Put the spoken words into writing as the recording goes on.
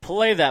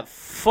Play that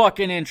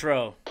fucking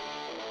intro.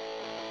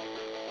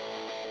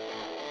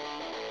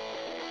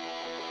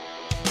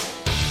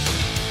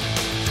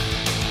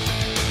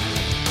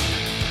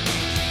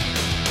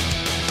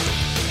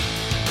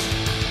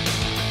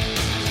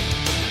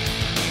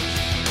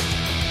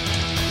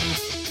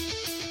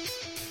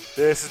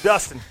 This is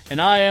Dustin.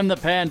 And I am the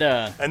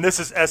Panda. And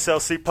this is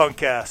SLC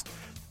Punkcast.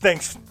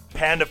 Thanks,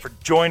 Panda, for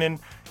joining.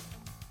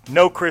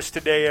 No Chris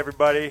today,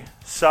 everybody.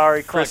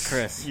 Sorry, Chris. Fuck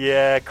Chris.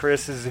 Yeah,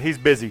 he's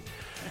busy.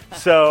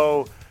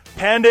 So,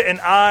 Panda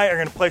and I are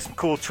going to play some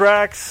cool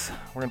tracks.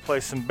 We're going to play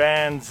some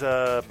bands.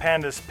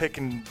 Panda's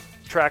picking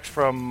tracks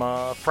from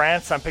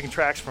France. I'm picking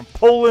tracks from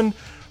Poland.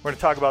 We're going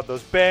to talk about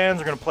those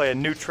bands. We're going to play a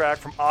new track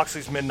from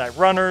Oxley's Midnight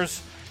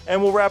Runners.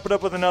 And we'll wrap it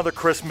up with another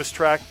Christmas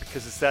track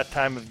because it's that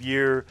time of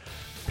year.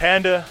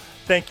 Panda,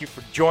 thank you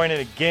for joining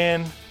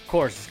again. Of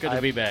course, it's good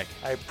to be back.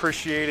 I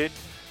appreciate it.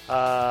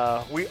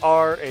 We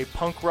are a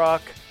punk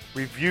rock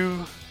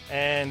review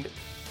and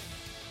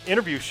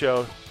interview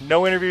show.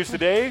 No interviews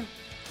today,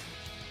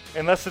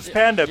 unless it's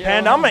Panda. Yeah.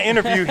 Panda, I'm going to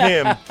interview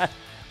him.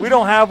 We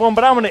don't have one,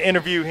 but I'm going to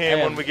interview him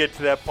when we get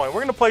to that point.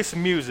 We're going to play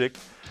some music,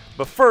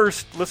 but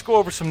first, let's go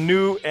over some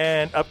new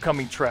and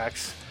upcoming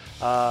tracks.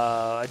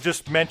 I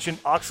just mentioned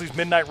Oxley's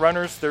Midnight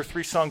Runners. Their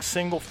 3-song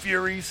single,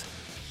 Furies,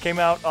 came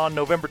out on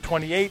November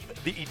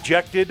 28th. The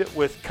Ejected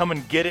with Come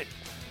and Get It,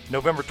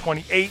 November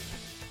 28th.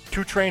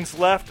 2 Trains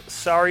Left,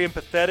 Sorry and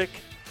Pathetic,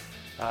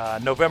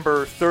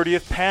 November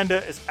 30th.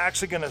 Panda is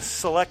actually going to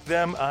select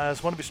them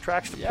as one of his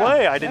tracks to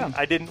play.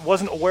 I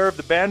wasn't aware of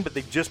the band, but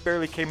they just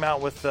barely came out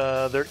with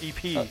their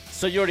EP.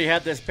 So you already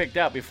had this picked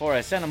out before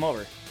I sent them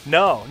over?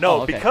 No,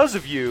 okay. Because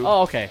of you.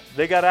 Oh, okay.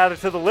 They got added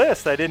to the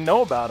list. I didn't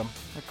know about them.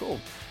 Oh,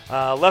 cool.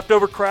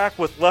 Leftover Crack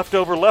with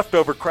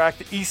Leftover Crack.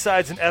 The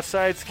E-sides and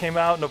F-sides came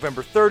out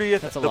November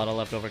 30th. That's a lot of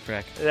leftover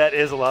crack. That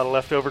is a lot of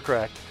leftover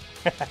crack.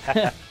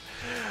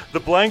 The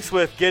Blanks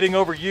with Getting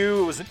Over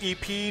You. It was an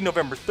EP,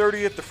 November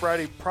 30th. The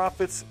Friday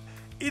Prophets,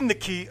 In the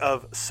Key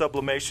of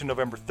Sublimation,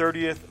 November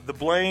 30th. The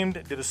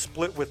Blamed did a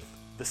split with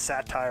The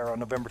Satire on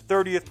November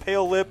 30th.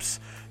 Pale Lips,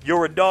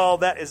 You're a Doll.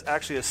 That is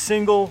actually a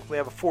single. They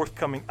have a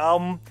forthcoming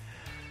album.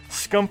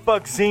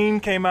 Scumfuck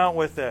Zine came out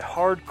with a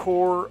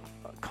hardcore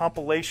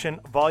compilation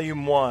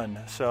Volume 1.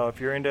 So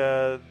if you're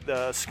into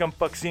the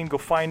Scumfuck Zine, go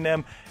find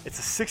them. It's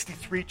a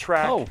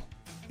 63-track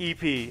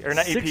EP, or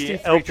not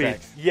EP, LP.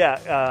 Tracks.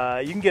 Yeah,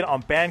 you can get it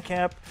on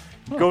Bandcamp.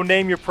 Go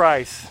name your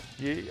price.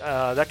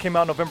 That came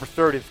out November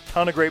 30th.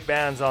 Ton of great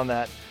bands on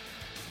that.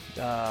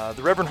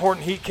 The Reverend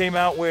Horton Heat came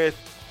out with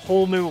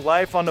Whole New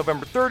Life on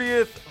November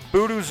 30th.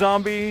 Voodoo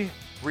Zombie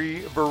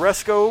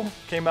Veresco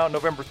came out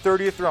November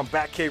 30th. They're on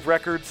Batcave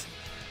Records.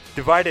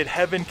 Divided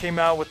Heaven came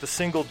out with the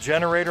single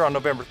Generator on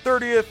November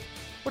 30th,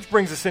 which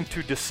brings us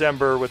into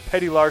December with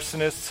Petty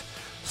Larcenists,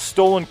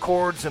 Stolen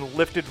Chords, and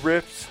Lifted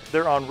Riffs.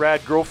 They're on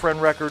Rad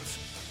Girlfriend Records.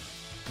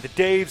 The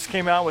Daves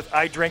came out with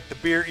I Drank the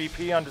Beer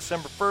EP on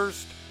December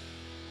 1st.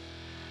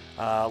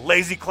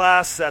 Lazy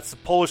Class, that's the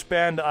Polish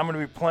band I'm going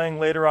to be playing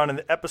later on in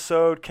the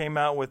episode, came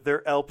out with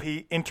their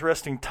LP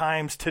Interesting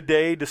Times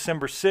today,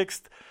 December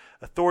 6th.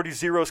 Authority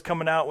Zero's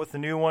coming out with a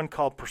new one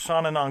called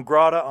Persona Non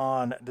Grata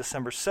on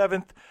December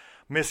 7th.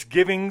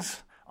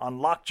 Misgivings on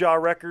Lockjaw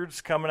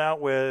Records coming out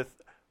with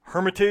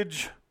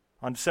Hermitage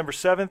on December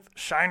 7th.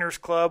 Shiners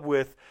Club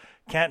with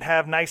Can't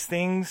Have Nice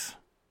Things.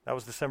 That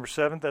was December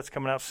 7th. That's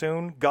coming out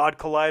soon. God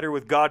Collider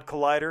with God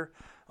Collider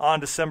on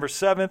December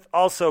 7th.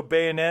 Also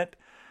Bayonet,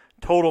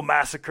 Total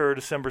Massacre,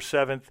 December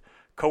 7th.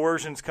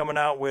 Coercion's coming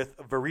out with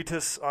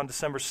Veritas on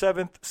December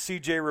 7th.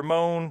 CJ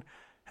Ramone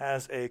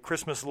has a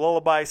Christmas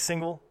Lullaby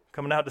single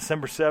coming out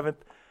December 7th.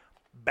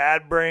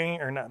 Bad Dylan.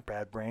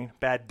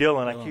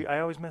 I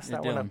always mess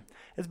that one up.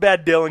 It's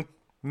Bad Dylan.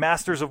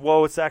 Masters of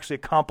Woe. It's actually a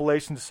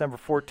compilation, December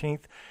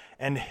 14th.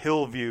 And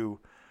Hillview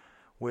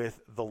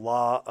with The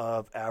Law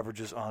of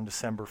Averages on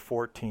December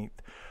 14th.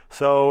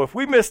 So if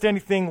we missed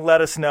anything, let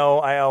us know.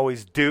 I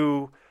always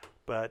do.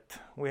 But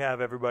we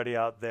have everybody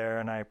out there,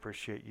 and I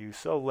appreciate you.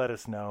 So let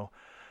us know.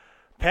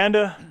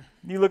 Panda,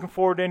 you looking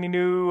forward to any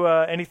new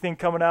anything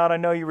coming out? I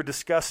know you were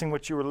discussing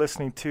what you were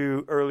listening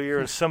to earlier,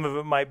 and some of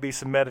it might be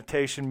some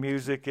meditation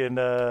music and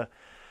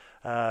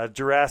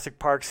Jurassic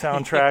Park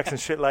soundtracks and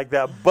shit like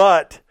that.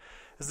 But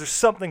is there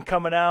something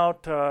coming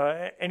out?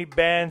 Any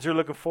bands you're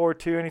looking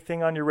forward to?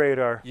 Anything on your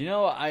radar? You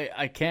know,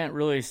 I can't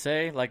really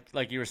say.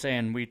 Like you were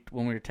saying,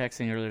 when we were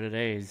texting earlier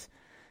today, is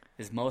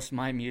most of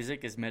my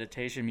music is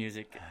meditation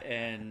music,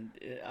 and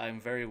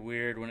I'm very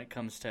weird when it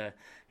comes to,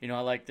 I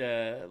like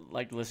to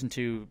listen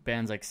to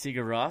bands like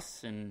Sigur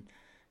Rós and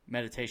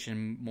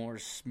meditation, more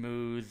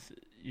smooth,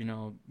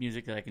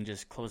 music that I can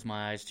just close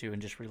my eyes to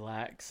and just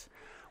relax.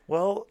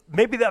 Well,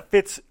 maybe that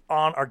fits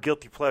on our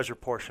guilty pleasure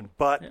portion,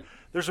 but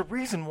there's a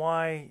reason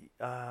why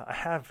I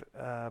have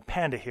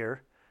Panda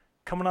here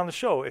coming on the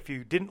show. If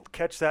you didn't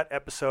catch that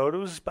episode, it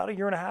was about a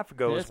year and a half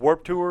ago. It was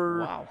Warped Tour.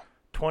 Wow.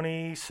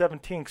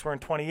 2017, because we're in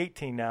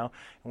 2018 now,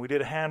 and we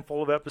did a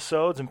handful of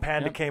episodes, and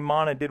Panda came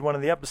on and did one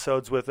of the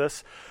episodes with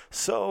us.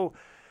 So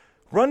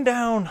run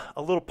down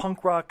a little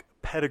punk rock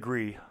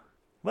pedigree.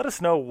 Let us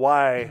know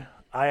why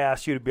I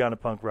asked you to be on a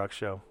punk rock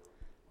show?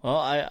 Well,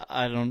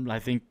 I don't. I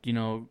think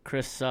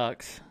Chris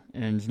sucks,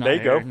 and he's not There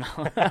you here.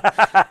 go.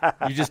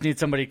 No. You just need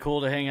somebody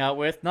cool to hang out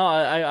with. No,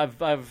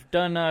 I've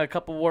done a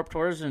couple Warped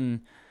Tours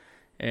and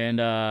been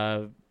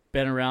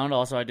around.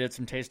 Also, I did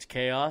some Taste of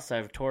Chaos.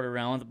 I've toured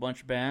around with a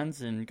bunch of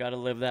bands and got to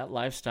live that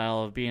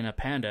lifestyle of being a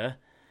panda.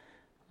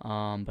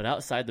 But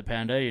outside the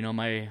panda,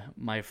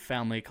 my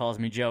family calls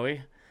me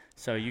Joey.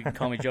 So you can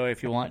call me Joey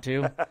if you want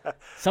to.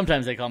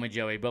 Sometimes they call me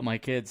Joey, but my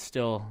kids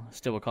still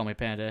will call me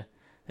Panda.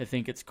 They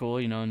think it's cool,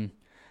 and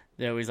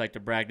they always like to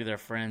brag to their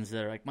friends.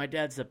 They're like, "My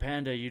dad's a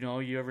panda."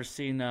 You ever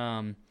seen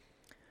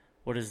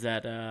what is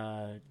that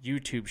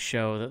YouTube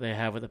show that they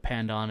have with a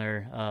panda on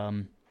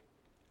there?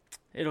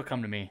 It'll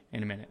come to me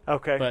in a minute.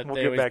 Okay, but we'll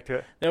get back to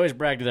it. They always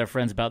brag to their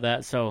friends about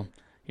that. So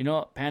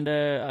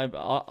Panda.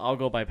 I'll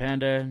go by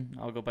Panda.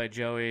 I'll go by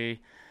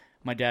Joey.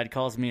 My dad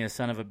calls me a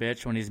son of a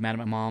bitch when he's mad at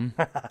my mom.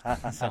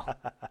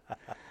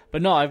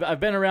 But no, I've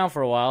been around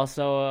for a while,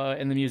 so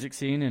in the music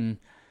scene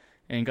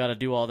and got to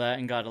do all that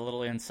and got a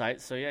little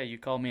insight. So yeah, you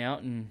called me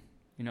out, and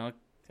I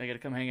got to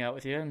come hang out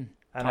with you and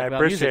talk I about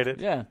appreciate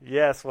music. it. Yeah.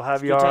 Yes, we'll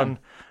have It's you a good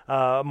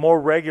on more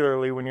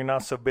regularly when you're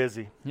not so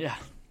busy. Yeah.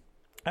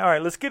 All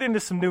right, let's get into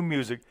some new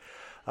music.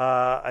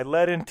 I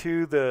led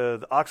into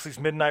the Oxley's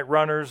Midnight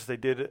Runners. They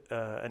did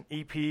an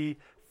EP,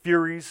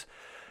 Furies.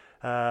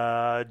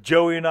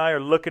 Joey and I are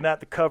looking at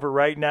the cover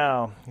right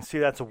now. You see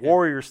that's a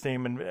Warriors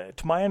theme, and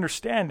to my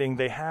understanding,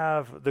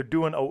 they're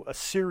doing a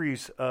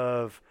series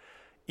of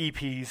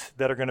EPs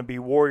that are going to be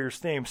Warriors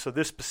themed. So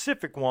this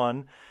specific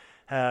one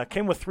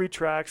came with 3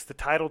 tracks. The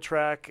title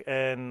track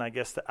and I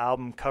guess the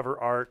album cover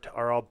art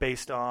are all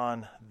based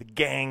on the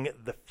gang,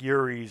 the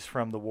Furies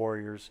from the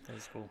Warriors.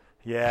 That's cool.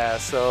 Yeah, I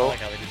so like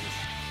how they did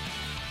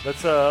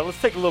this.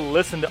 let's take a little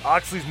listen to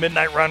Oxley's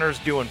Midnight Runners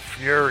doing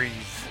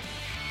Furies.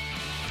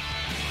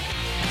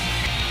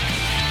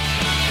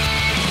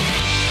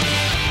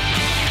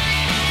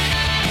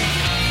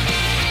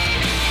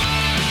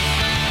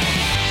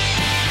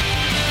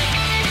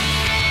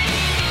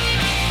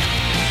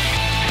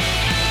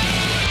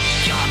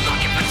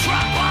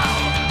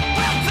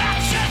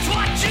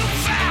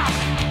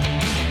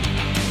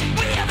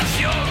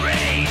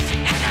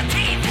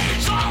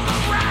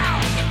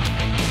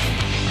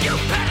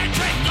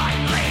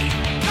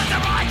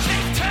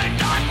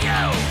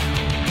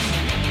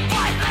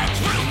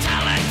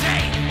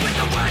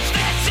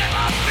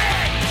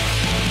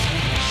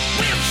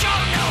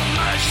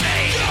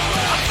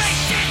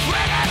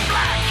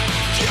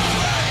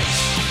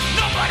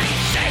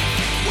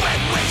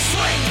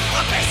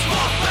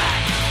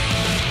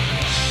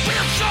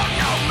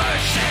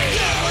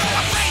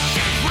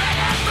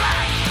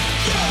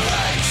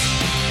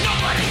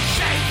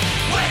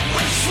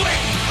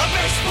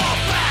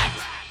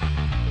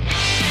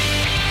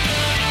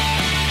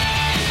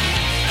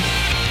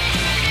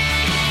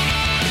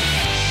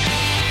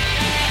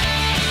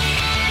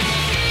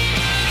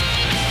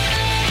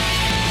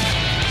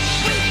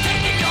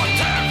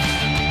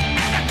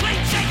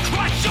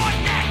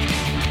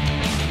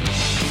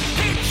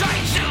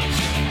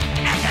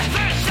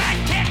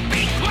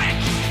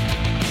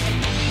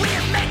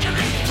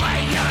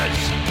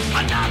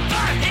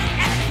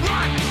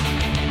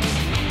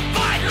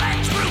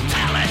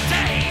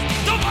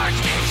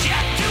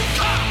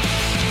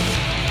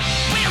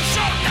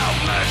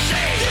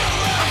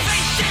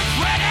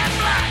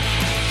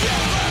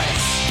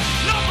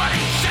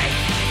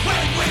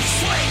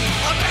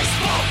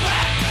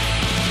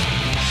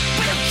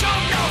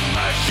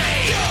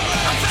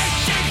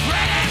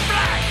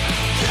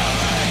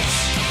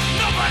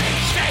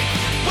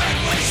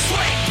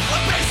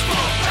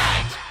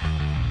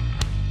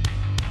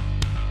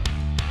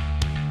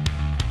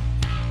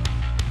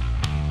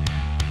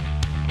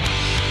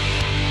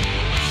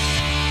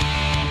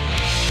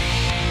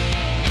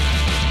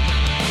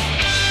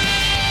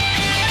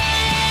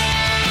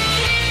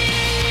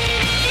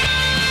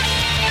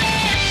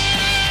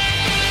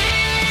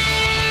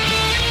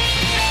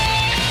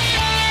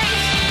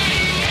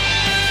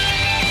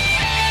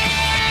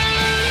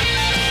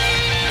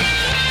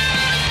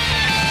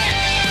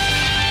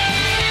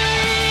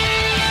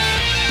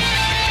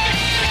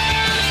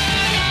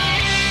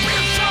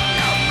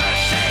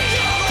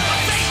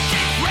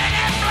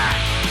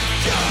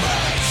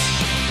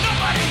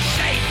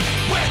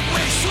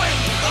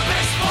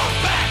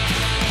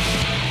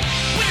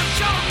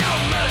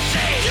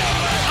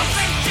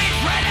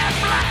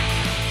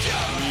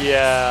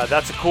 Yeah,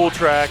 that's a cool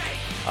track.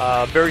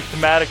 Very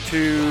thematic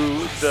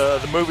to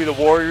the movie The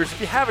Warriors.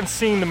 If you haven't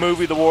seen the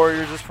movie The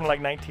Warriors, it's from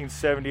like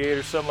 1978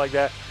 or something like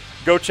that.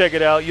 Go check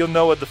it out. You'll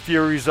know what the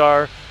Furies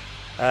are.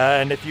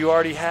 And if you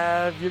already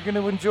have, you're going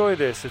to enjoy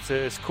this. It's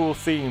a cool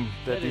theme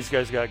that these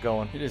guys got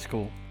going. It is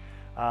cool.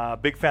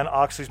 Big fan of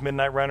Oxley's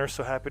Midnight Runners,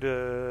 so happy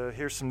to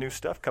hear some new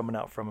stuff coming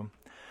out from him.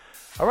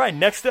 All right,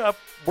 next up,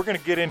 we're going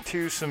to get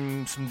into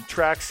some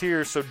tracks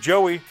here. So,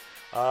 Joey,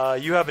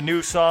 you have a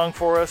new song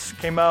for us.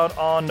 Came out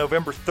on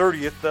November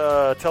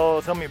 30th.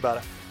 Tell me about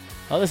it.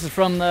 Oh, this is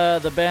from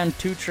the band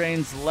Two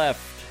Trains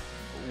Left.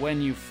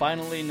 When You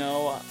Finally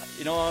Know.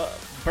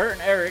 Bert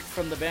and Eric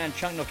from the band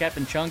Chunk No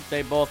Captain Chunk,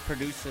 they both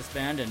produced this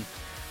band and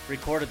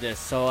recorded this.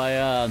 So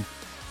I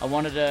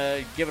wanted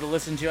to give it a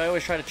listen to. I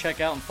always try to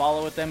check out and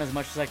follow with them as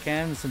much as I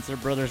can since they're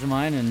brothers of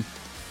mine.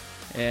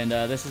 And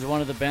this is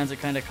one of the bands that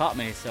kind of caught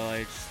me. So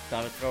I just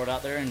thought I'd throw it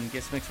out there and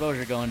get some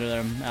exposure going to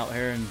them out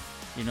here in,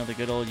 the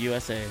good old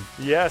USA.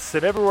 Yes,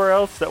 and everywhere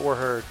else that we're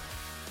heard.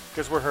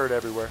 Because we're heard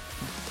everywhere.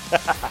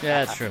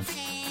 Yeah, that's true.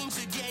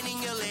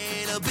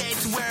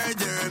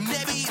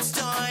 Maybe it's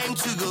time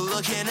to go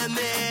look in a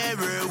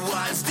mirror.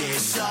 What's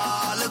this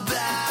all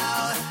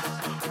about?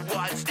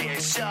 What's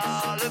this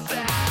all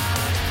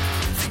about?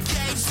 The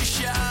gates are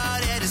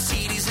shut and the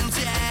city's in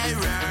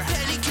terror.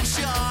 Panic and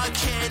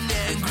shock and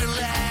angry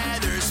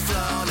letters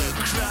fall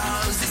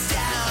across the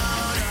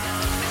town.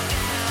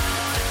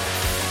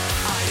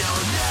 I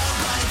don't know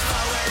what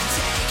power to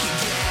take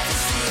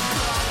against the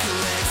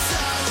apocalypse.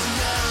 Oh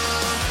no,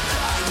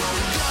 I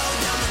won't go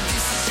down, but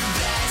this is your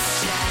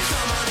best chance.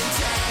 Come on and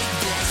take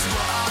this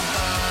walk.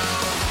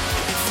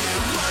 If you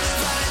want a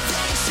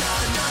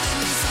validation, not a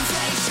new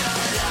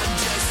sensation, I'm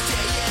just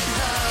staying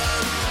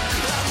home.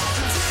 I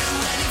won't do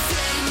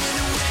anything in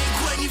a wake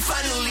when you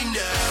finally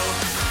know.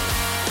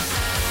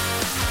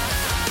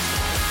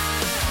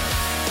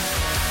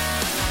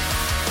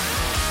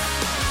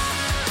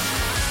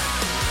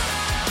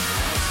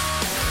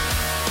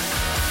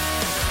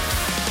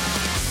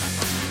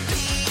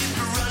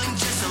 People running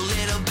just a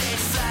little bit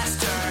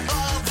faster.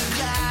 All the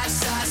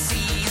glass I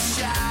see is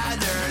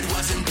shattered.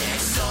 Wasn't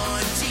this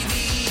on TV?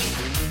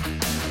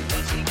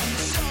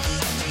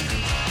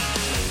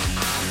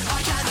 I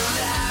kinda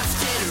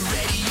laughed at a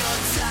radio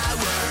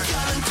tower.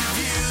 Got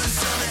interviews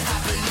on the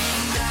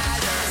happening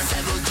matter.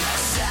 Several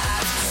just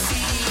have to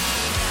see.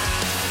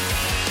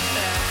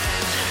 And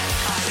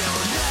I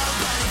don't know,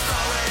 but if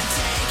I were to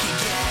take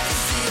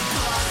against the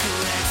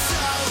apocalypse,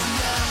 oh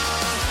no,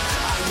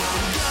 I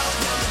won't go down,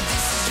 but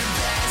this is your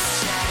best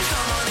chance.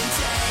 Come on and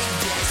take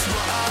this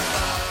walk.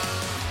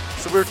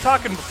 So we were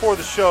talking before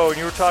the show, and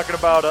you were talking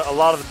about a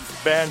lot of the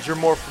bands you're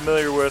more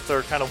familiar with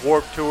are kind of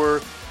Warped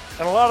Tour.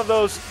 And a lot of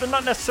those, they're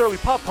not necessarily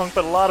pop punk,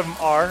 but a lot of them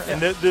are.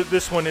 And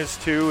this one is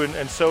too,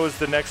 and so is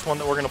the next one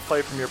that we're going to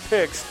play from your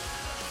picks.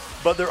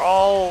 But they're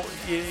all,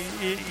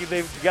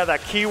 they've got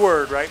that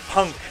keyword, right?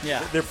 Punk.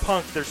 Yeah. They're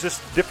punk. There's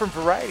just different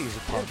varieties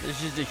of punk.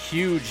 It's just a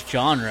huge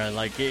genre.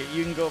 Like,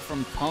 you can go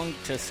from punk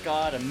to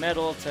ska to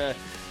metal to,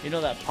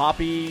 that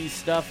poppy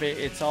stuff.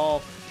 It's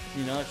all,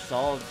 it's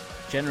all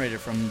generated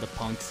from the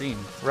punk scene.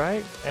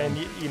 Right? And,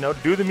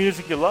 do the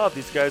music you love.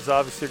 These guys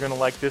obviously are going to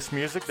like this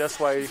music. That's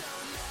why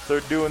they're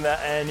doing that.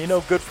 And,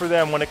 good for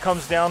them. When it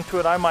comes down to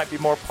it, I might be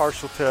more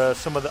partial to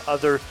some of the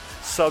other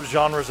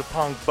subgenres of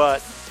punk,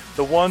 but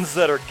the ones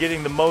that are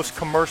getting the most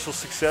commercial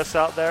success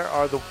out there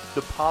are the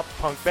pop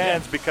punk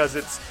bands, because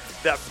it's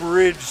that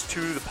bridge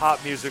to the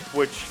pop music,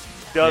 which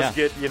does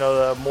get,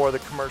 the more the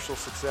commercial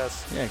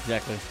success. Yeah,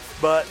 exactly.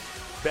 But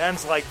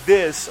bands like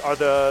this are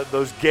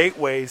those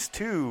gateways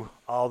to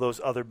all those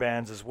other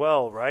bands as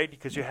well, right?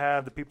 Because you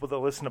have the people that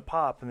listen to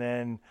pop, and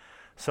then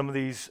some of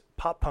these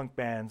pop punk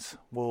bands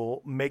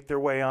will make their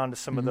way onto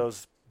some of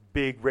those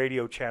big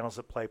radio channels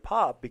that play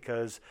pop,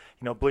 because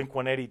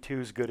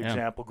Blink-182 is a good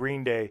example,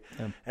 Green Day,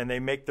 and they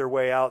make their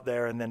way out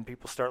there, and then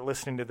people start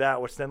listening to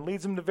that, which then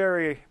leads them to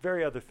very,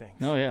 very other things.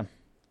 Oh yeah,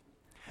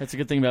 that's a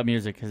good thing about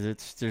music, because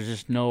there's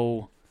just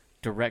no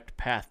direct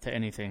path to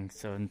anything.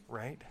 So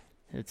right,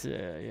 it's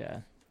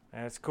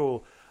that's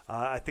cool.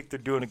 I think they're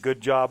doing a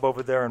good job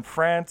over there in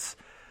France.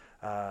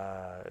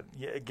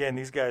 Again,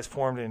 these guys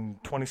formed in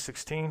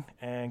 2016,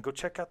 and go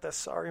check out that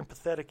Sorry and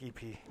Pathetic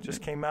EP.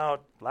 Just came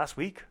out last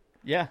week.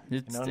 Yeah,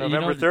 it's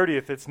November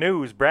 30th. It's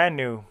new. It's brand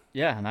new.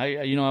 Yeah, and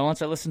I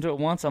once I listened to it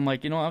once, I'm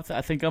like,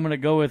 I think I'm gonna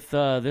go with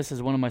this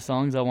as one of my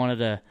songs. I wanted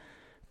to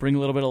bring a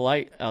little bit of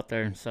light out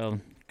there. So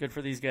good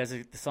for these guys.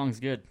 The song's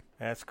good.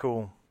 That's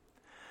cool.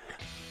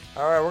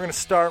 All right, we're gonna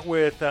start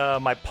with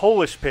my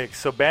Polish picks.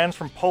 So bands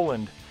from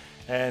Poland.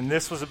 And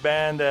this was a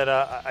band that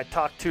I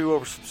talked to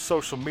over some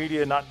social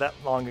media not that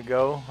long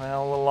ago.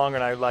 Well, a little longer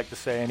than I'd like to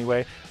say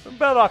anyway.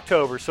 About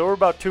October, so we're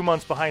about 2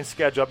 months behind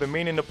schedule. I've been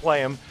meaning to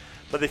play them,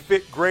 but they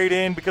fit great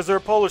in because they're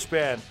a Polish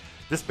band.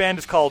 This band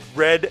is called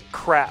Red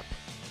Crap.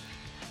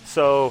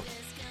 So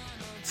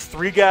it's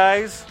 3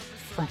 guys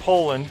from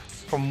Poland,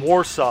 from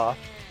Warsaw,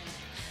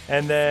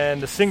 and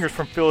then the singer's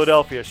from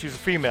Philadelphia. She's a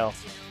female.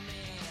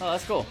 Oh,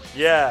 that's cool.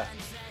 Yeah.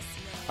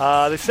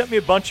 They sent me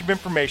a bunch of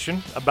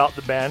information about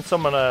the band, so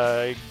I'm going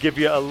to give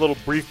you a little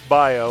brief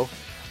bio.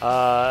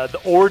 The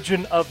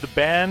origin of the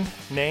band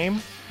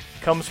name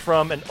comes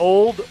from an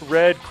old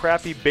red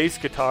crappy bass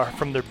guitar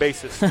from their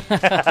bassist.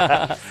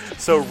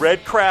 So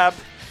Red Crap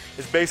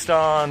is based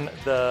on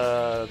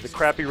the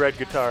crappy red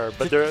guitar,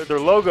 but their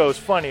logo is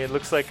funny. It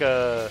looks like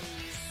the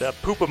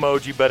poop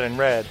emoji, but in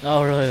red.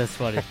 Oh, really? That's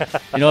funny.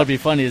 What'd be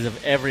funny is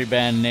if every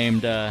band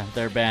named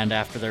their band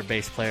after their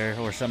bass player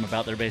or something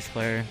about their bass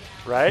player.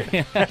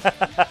 Right?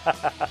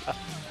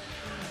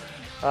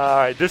 All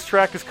right, this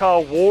track is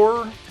called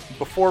War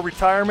Before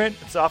Retirement.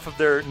 It's off of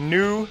their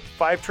new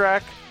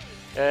 5-track.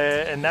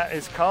 And that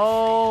is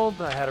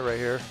called, I had it right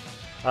here,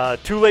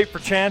 Too Late for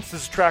Chance.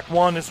 This is track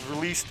 1. This is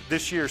released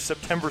this year,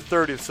 September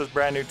 30th, so it's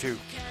brand new too.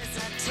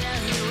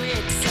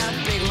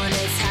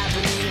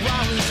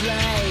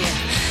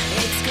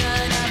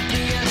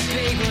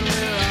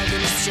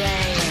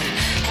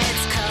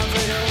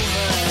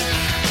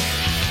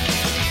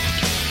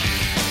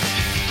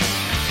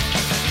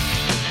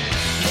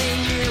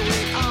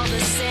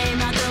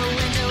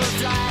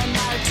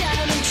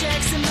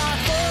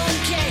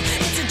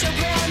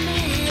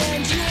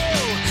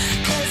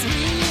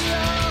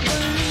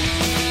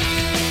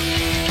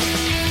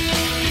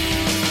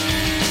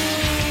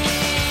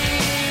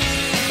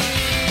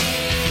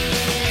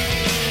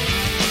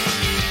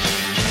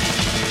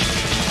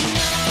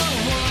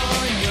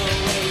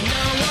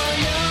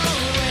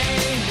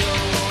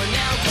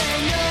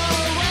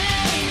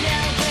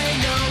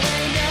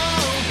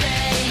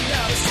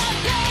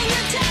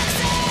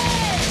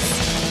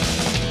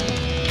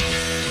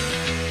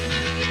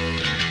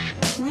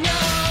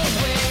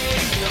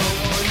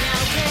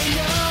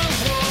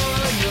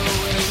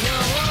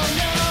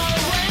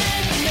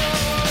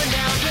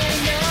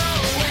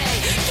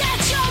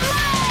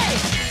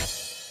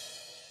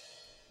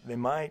 They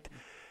might.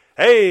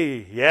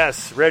 Hey,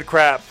 yes, Red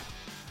Crap.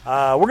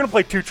 We're going to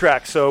play 2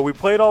 tracks. So we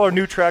played all our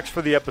new tracks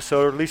for the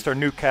episode, or at least our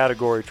new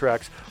category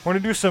tracks. We're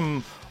going to do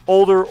some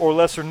older or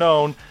lesser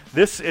known.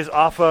 This is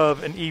off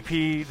of an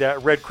EP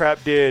that Red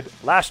Crap did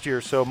last year,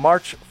 so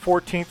March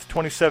 14th,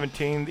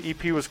 2017. The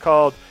EP was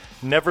called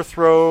Never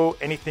Throw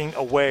Anything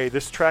Away.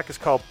 This track is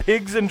called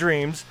Pigs and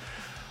Dreams.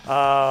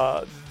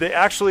 They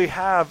actually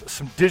have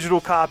some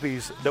digital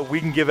copies that we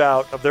can give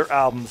out of their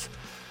albums.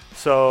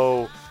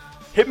 So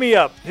hit me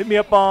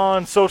up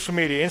on social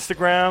media,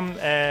 Instagram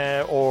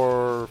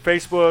or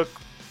Facebook.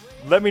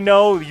 Let me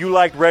know you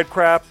liked Red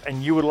Crap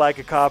and you would like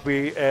a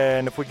copy.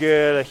 And if we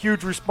get a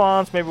huge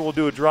response, maybe we'll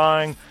do a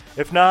drawing.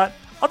 If not,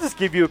 I'll just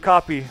give you a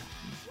copy.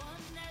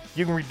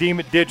 You can redeem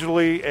it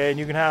digitally and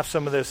you can have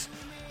some of this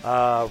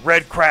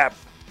Red Crap.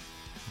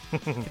 All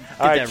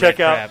right, check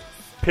out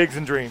Pigs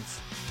and Dreams.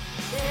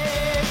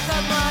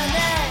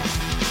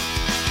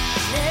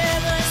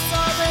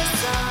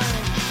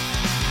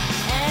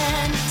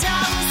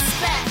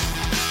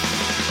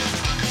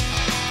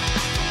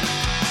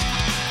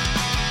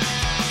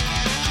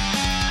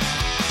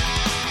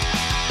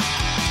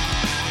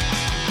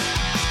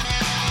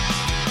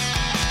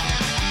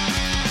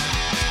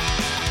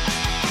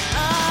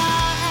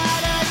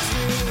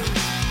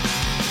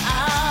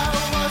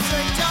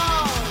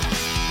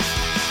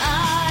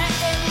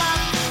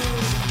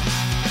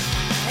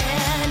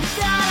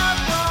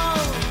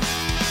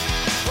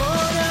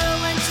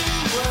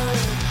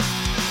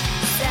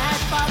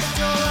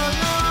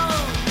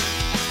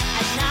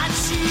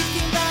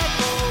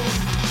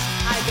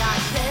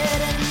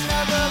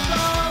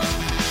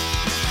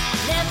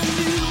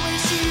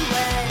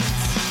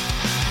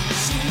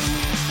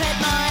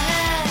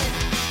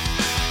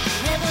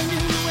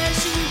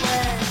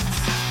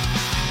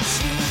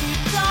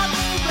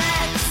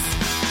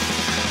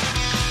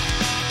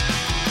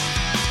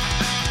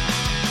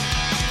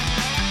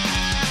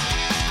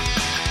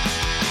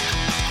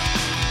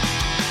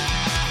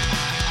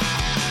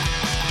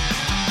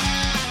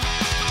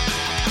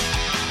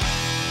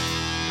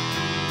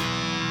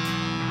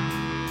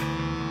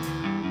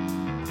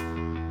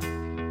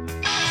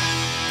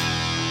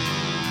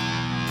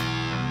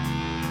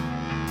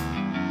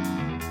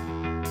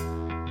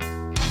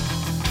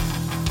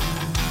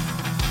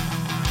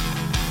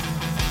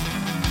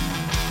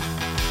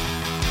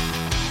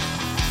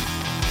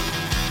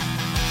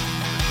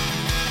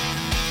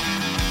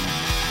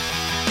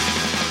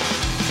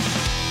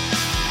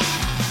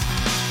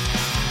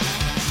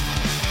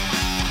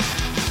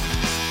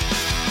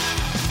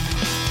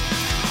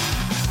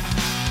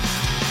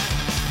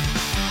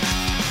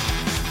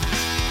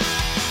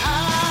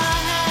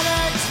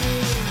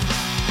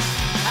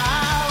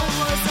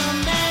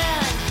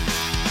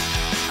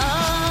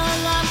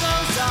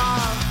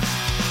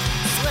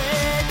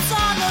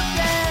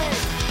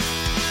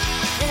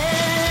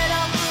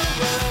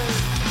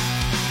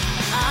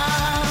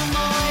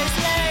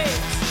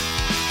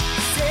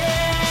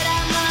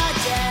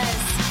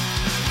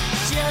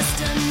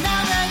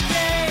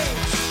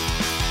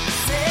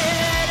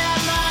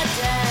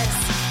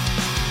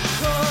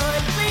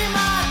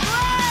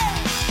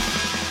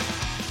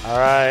 All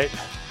right,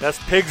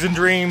 that's Pigs and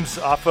Dreams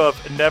off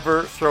of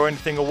Never Throw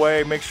Anything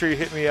Away. Make sure you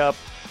hit me up,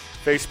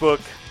 Facebook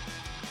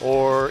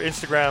or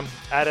Instagram,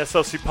 at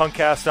SLC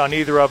Punkcast on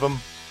either of them.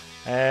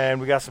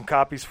 And we got some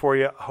copies for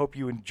you. I hope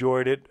you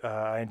enjoyed it.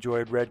 I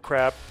enjoyed Red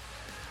Crap.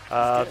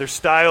 Their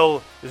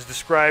style is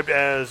described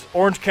as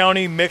Orange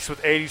County mixed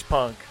with 80s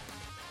punk.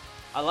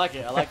 I like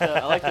it. I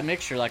like the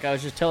mixture. Like I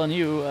was just telling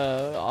you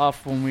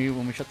off when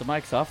we shut the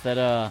mics off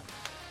that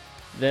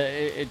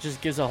it just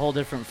gives a whole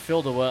different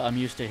feel to what I'm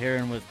used to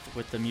hearing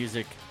with the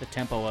music, the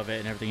tempo of it,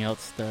 and everything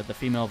else. The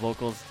female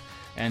vocals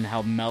and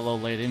how mellow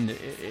laid in.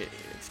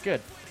 It's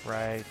good.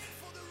 Right.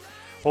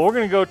 Well, we're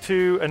going to go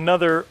to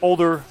another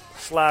older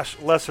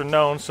 / lesser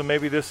known, so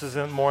maybe this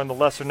isn't more in the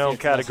lesser known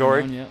It's lesser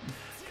category. known, yep.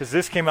 Because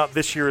this came out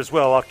this year as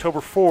well, October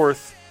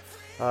 4th,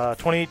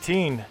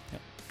 2018. Yep.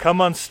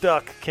 Come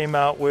Unstuck came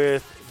out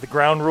with the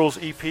Ground Rules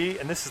EP,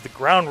 and this is the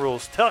Ground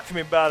Rules. Talk to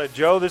me about it,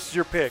 Joe. This is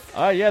your pick.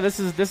 Yeah, this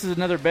is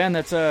another band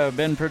that's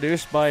been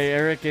produced by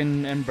Eric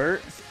and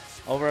Bert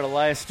over at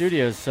Elias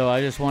Studios. So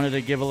I just wanted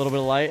to give a little bit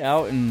of light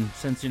out, and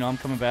since I'm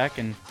coming back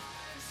and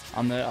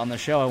on the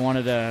show, I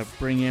wanted to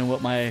bring in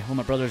what my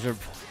brothers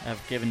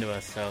have given to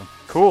us. So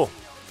Cool.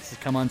 this is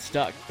Come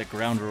Unstuck, the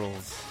Ground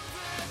Rules.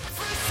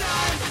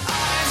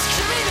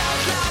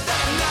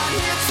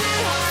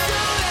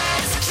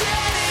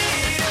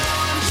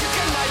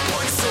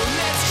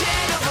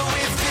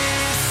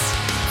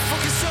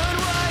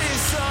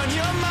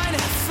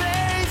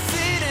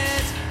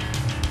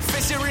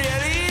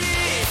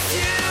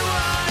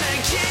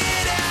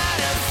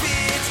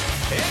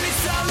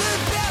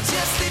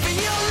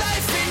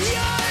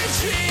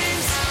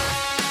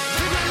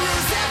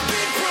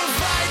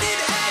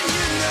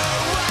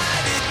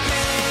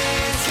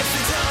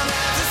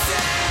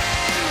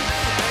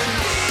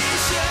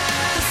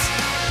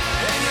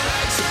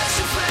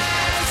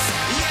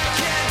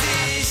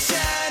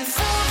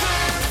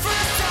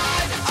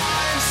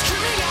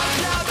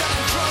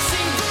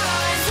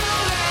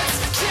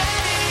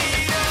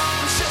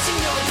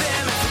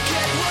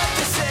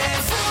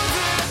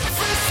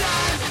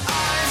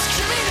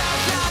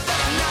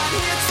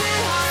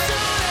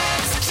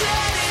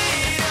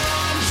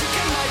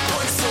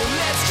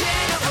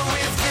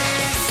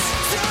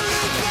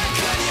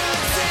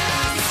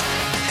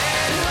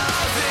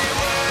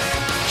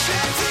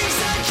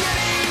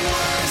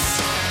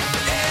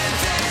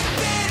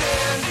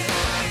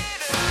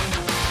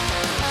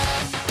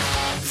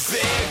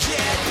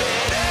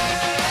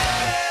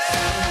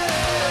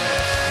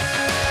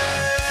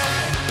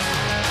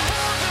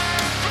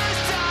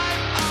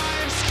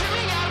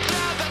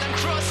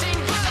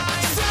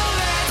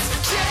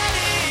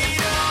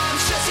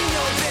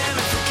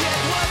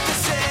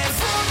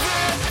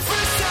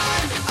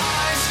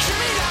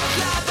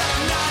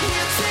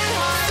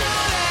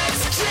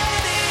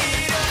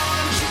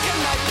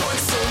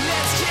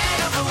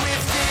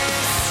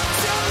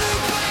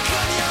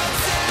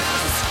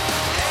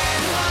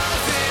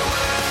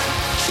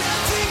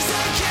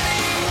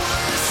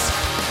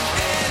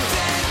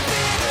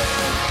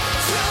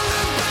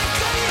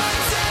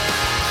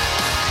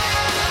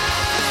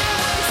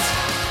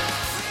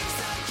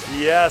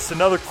 Yes,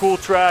 another cool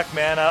track,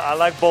 man. I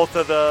like both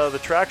of the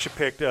tracks you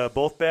picked.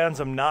 Both bands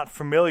I'm not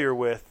familiar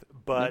with,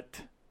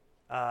 but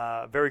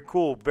very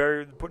cool.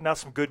 Very putting out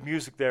some good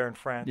music there in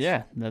France.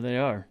 Yeah, there they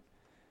are.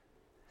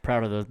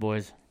 Proud of those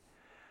boys.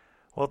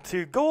 Well,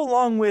 to go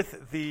along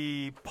with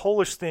the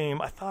Polish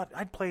theme, I thought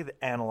I'd play the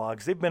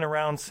Analogs. They've been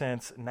around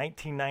since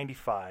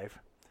 1995.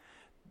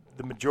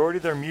 The majority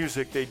of their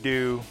music they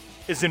do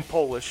is in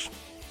Polish.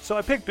 So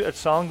I picked a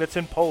song that's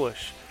in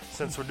Polish.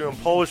 Since we're doing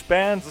Polish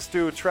bands, let's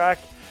do a track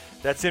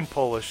that's in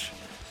Polish.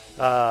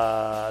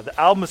 The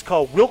album is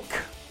called Wilk,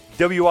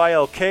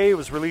 W-I-L-K. It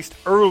was released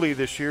early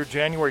this year,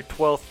 January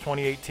 12th,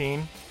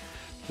 2018.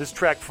 This is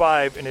track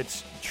 5, and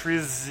it's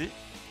Trzynaста.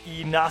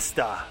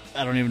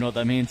 I don't even know what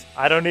that means.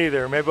 I don't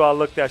either. Maybe I'll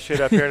look that shit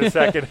up here in a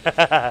second.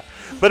 But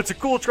it's a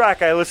cool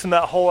track. I listened to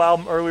that whole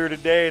album earlier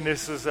today, and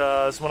this is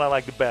one I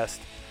like the best.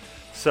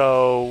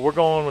 So we're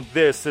going with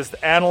this. This is the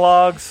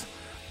Analogs.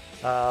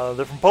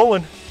 They're from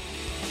Poland.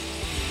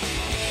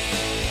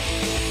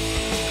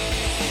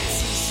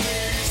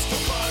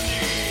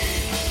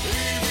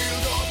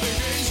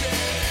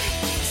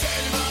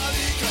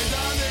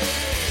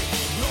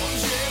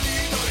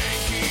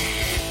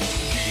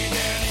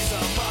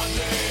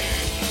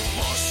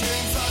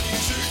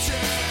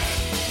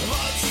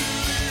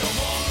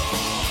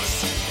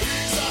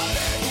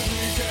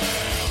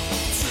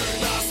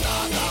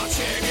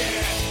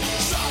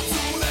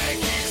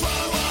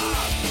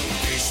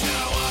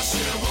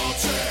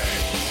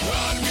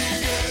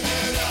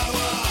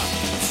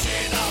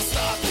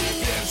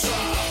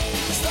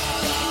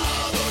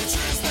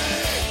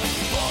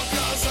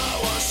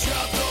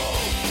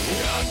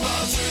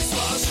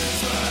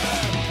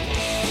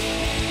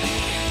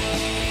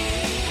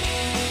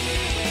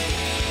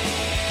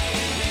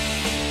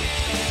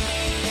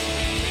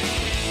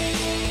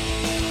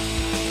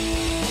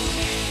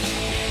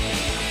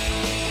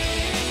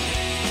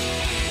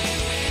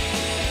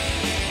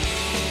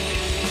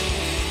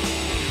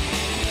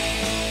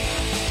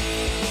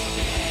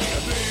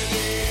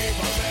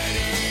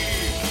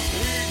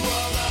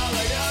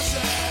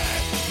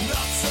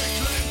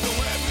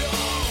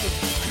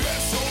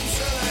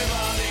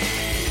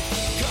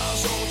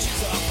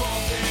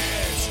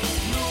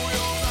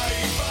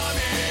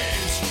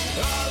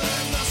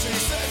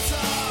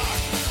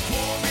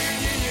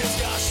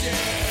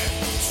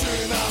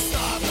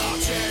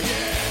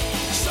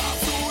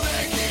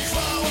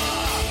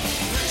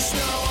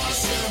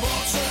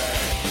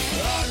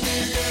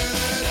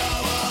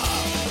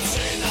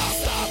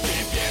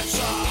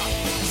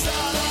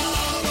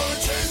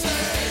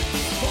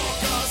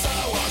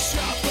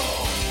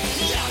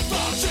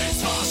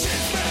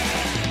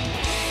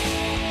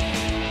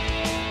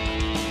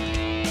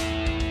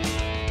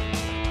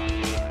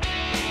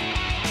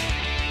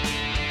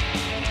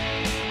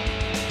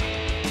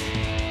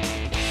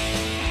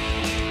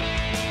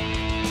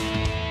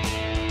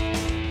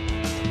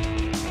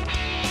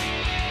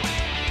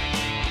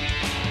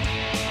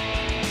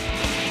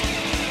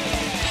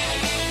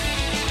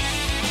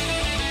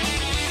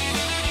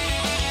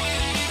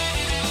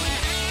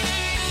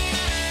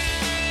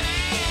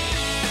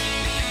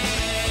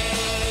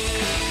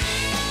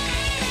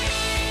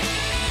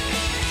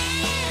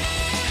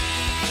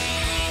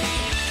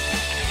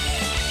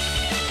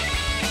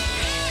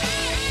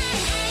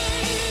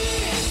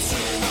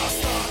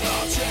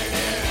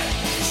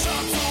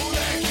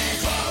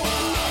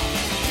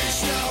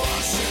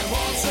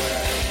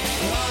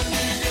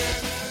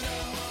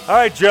 All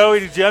right,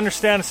 Joey, did you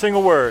understand a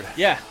single word?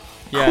 Yeah.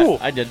 Yeah, Cool.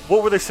 I did.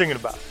 What were they singing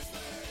about?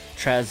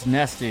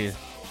 Trasnesty.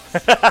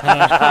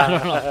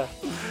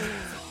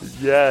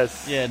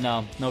 Yes. Yeah,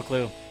 no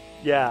clue.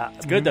 Yeah.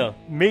 It's good, though.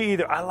 Me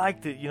either. I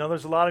liked it. You know,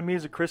 there's a lot of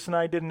music. Chris and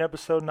I did an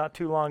episode not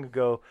too long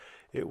ago.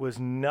 It was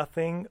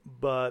nothing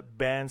but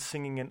bands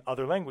singing in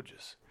other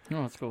languages.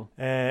 Oh, that's cool.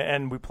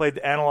 And we played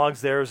the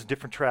Analogs there. It was a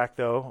different track,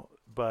 though.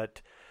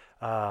 But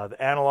the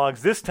Analogs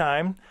this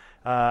time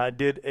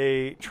did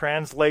a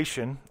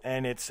translation,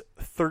 and it's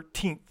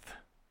 13th.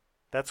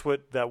 That's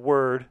what that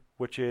word,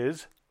 which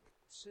is...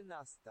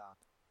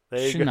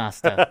 There you go.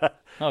 Shinasta.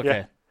 Okay.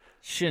 Yeah.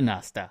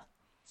 Shinasta.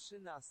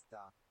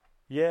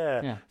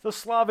 Yeah. So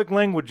Slavic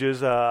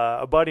languages,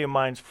 a buddy of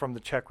mine's from the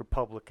Czech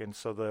Republic, and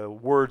so the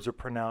words are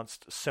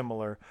pronounced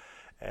similar.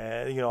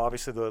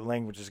 Obviously the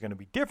language is going to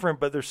be different,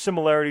 but there's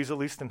similarities, at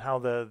least in how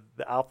the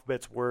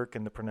alphabets work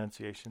and the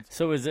pronunciations.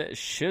 So is it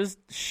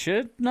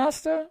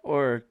Shinasta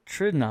or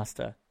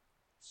Trinasta?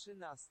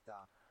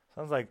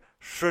 Sounds like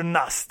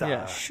Shinasta.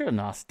 Yeah,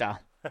 Shinasta.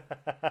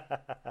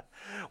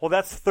 Well,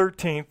 that's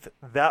 13th.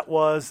 That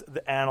was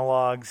the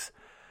Analogs.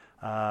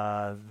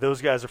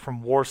 Those guys are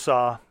from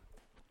Warsaw.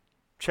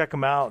 Check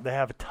them out. They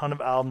have a ton of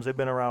albums. They've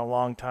been around a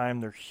long time.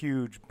 They're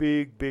huge,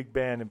 big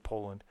band in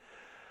Poland.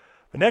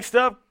 But next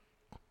up,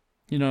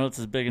 You know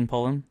what's big in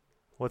Poland?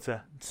 what's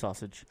that?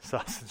 Sausage.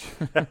 Sausage.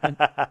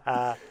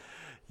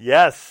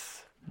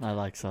 Yes. I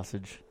like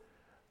sausage.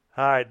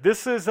 All right.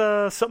 This is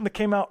something that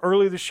came out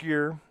early this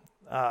year.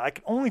 I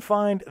can only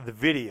find the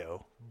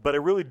video, but I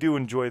really do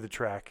enjoy the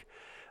track.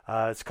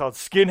 It's called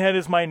Skinhead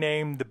Is My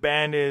Name. The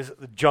band is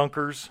the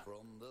Junkers.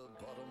 From the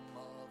bottom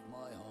of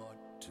my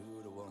heart to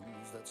the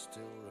ones that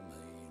still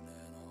remain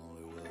in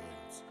only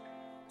words.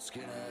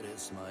 Skinhead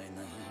is my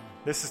name.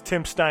 This is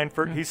Tim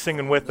Steinfurt. He's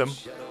singing with them.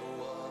 Shadow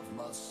of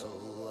my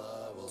soul,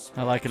 I will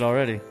I like it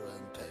already.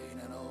 and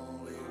pain in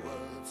only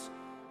words.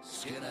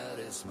 Skinhead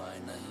is my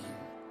name.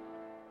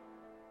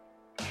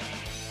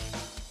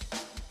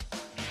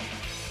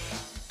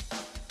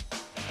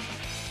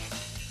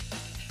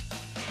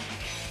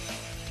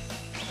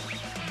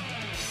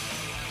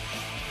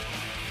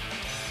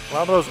 A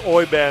lot of those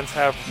Oi bands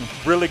have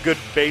really good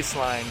bass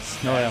lines.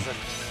 Oh, yeah.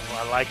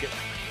 I like it.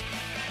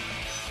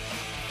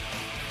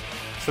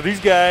 So these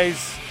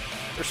guys,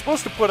 they're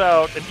supposed to put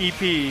out an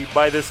EP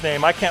by this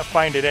name. I can't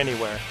find it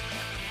anywhere.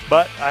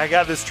 But I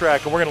got this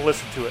track, and we're going to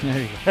listen to it.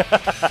 There you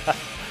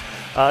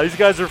go. These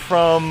guys are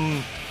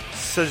from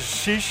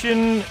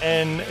Szczecin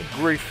and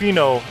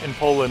Gryfino in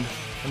Poland,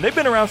 and they've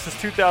been around since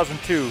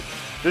 2002.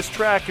 This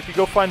track, if you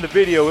go find the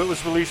video, it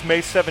was released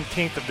May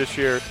 17th of this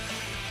year,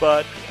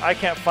 but I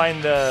can't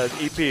find the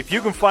EP. If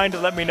you can find it,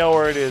 let me know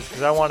where it is,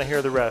 because I want to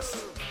hear the rest.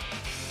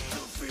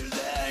 Don't feel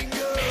the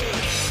anger,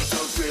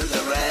 don't feel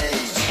the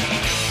rage.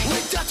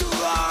 With tattoo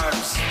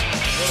arms,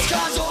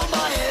 scars on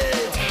my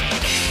head.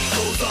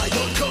 Cause I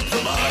don't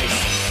compromise,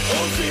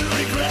 or feel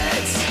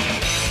regrets.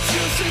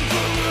 Few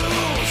simple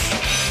rules,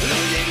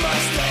 leading my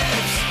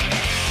steps.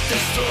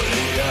 Destroy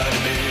the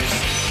enemies,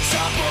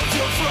 support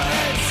your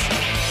friends.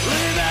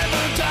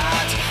 Remember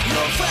that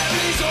your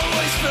family's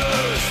always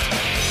first.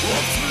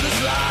 Walk through this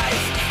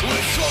life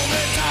with strong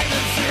and tight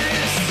and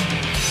fist.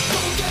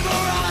 Don't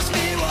ever ask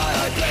me why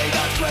I play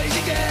that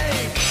crazy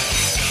game.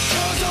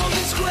 Cause all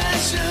these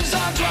questions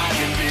are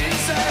driving me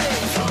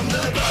insane. From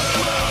the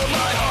bottom of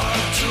my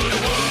heart to the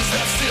ones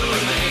that still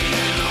remain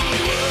in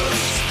only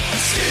words.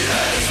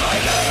 Skinhead is my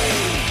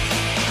name.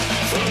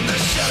 From the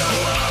shadow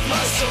of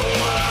my soul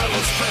I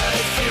will spread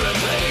fear and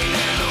pain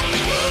in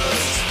only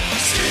words.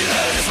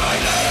 Skinhead is my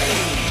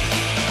name.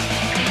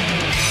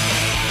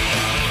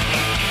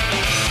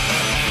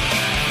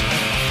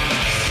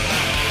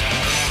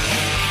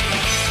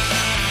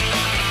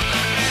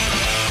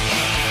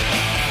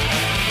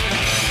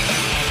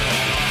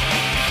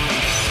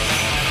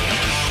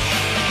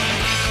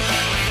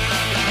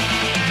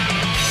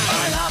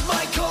 I have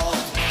my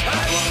code,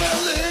 I wanna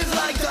live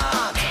like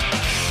that.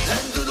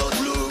 And do not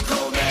look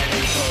on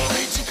any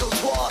political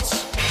twats.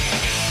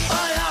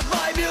 I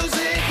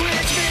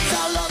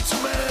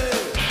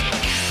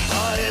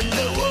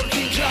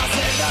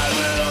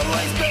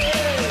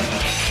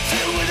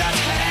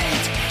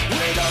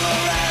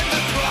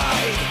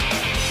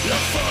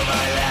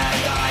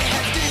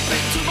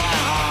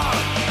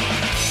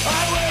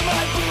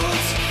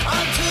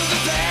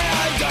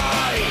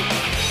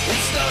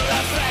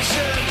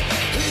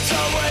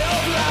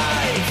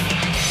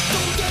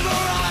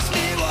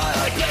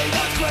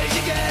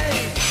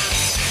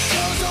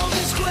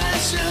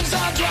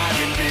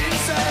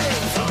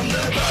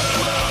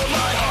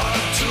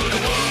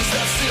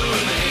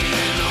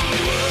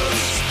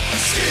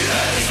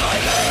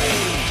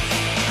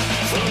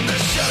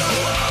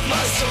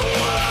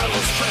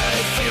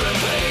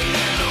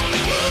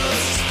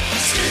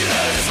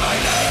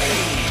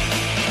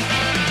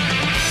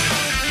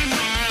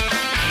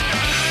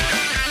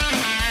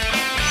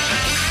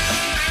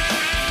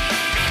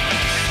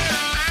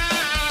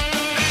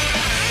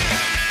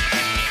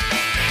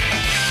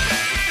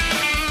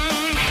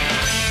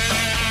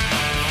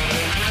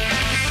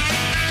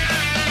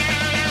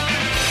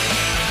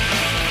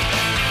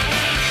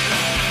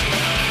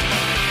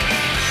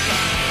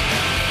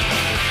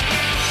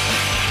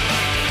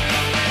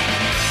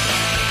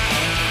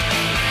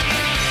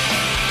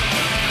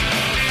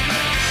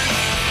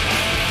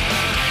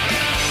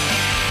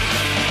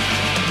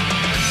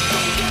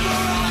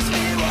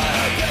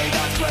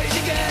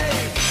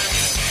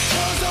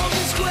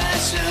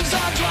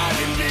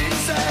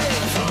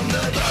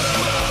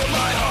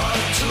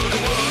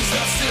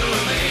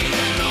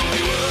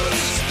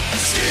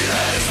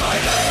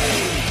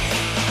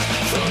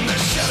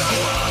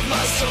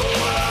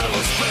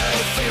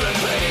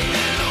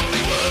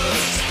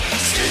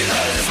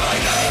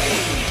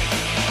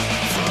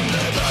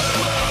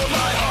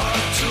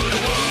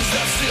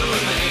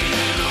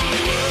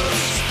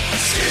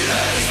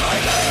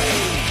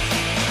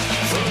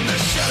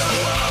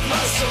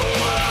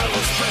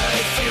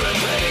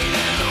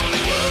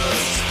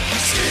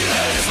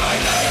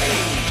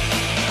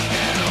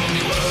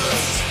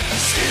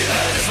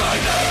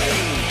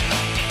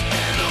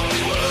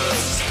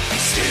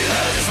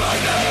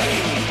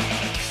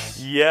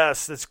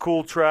Yes, it's a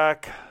cool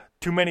track.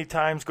 Too Many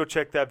Times. Go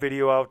check that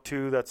video out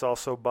too. That's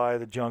also by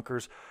the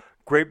Junkers.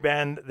 Great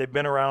band. They've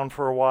been around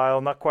for a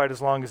while. Not quite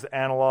as long as the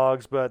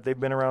Analogs, but they've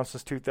been around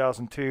since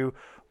 2002.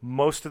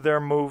 Most of their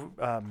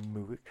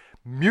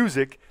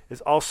music is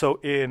also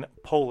in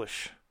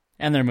Polish.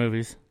 And their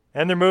movies.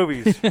 And their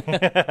movies.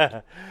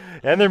 And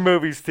their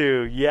movies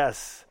too,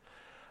 yes.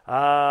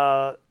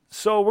 So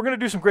we're going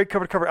to do some great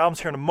cover-to-cover albums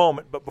here in a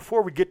moment, but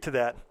before we get to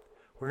that,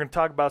 we're going to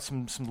talk about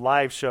some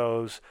live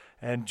shows.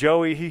 And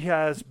Joey, he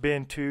has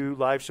been to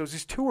live shows.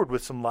 He's toured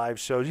with some live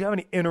shows. Do you have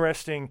any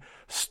interesting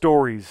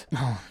stories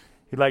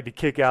you'd like to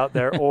kick out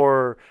there?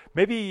 Or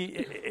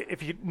maybe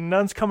if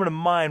none's coming to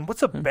mind,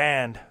 what's a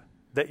band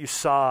that you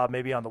saw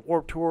maybe on the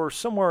Warped Tour or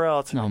somewhere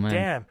else? Oh, man.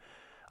 Damn,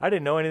 I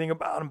didn't know anything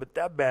about them, but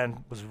that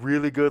band was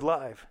really good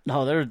live.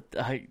 No,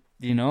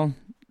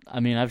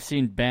 I've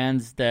seen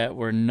bands that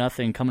were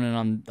nothing coming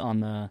in on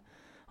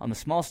the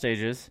small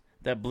stages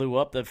that blew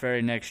up the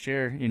very next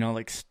year.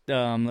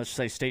 Let's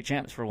say State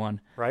Champs for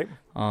one. Right.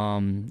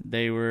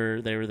 They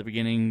were the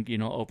beginning,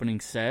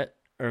 opening set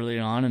early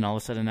on, and all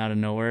of a sudden out of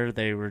nowhere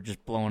they were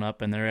just blowing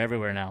up, and they're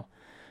everywhere now.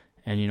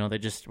 And they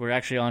just were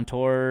actually on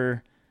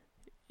tour,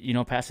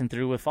 passing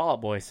through with Fall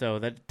Out Boy, so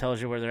that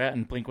tells you where they're at,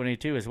 and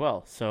Blink-182 as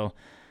well. So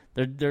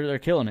they're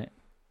killing it.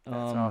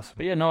 That's awesome.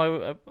 But yeah,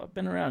 no, I've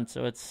been around,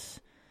 so it's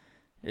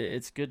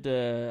good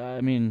to.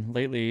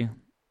 Lately,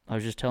 I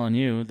was just telling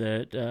you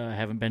that I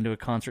haven't been to a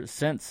concert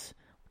since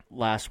the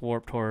last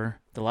Warped Tour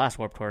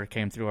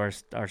came through our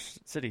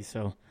city.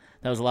 So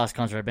that was the last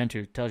concert I've been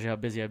to. Tells you how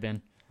busy I've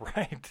been.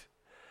 Right.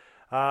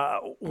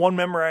 One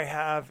memory I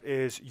have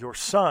is your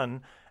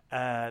son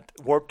at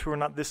Warped Tour,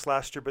 not this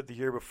last year, but the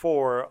year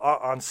before,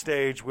 on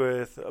stage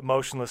with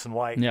Motionless in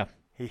White. Yeah.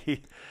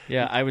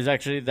 Yeah, I was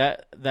actually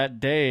that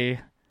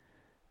day.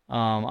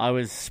 I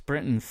was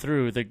sprinting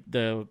through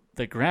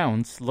the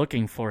grounds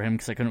looking for him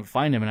because I couldn't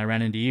find him, and I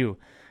ran into you.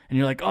 And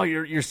you're like, "Oh,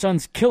 your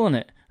son's killing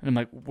it." And I'm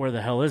like, "Where the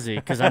hell is he?"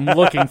 Because I'm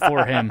looking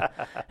for him.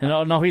 And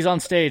oh no, he's on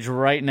stage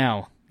right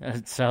now.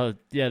 So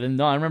yeah,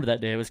 I remember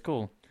that day. It was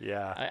cool.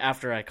 Yeah.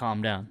 After I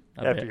calmed down.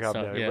 After you calmed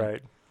down,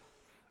 right?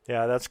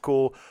 Yeah, that's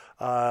cool.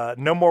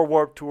 No more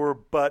Warped Tour,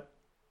 but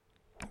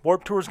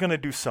Warped Tour is going to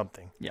do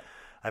something. Yeah.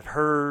 I've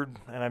heard,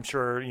 and I'm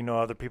sure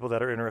other people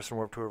that are interested in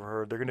Warped Tour have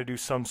heard, they're going to do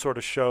some sort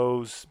of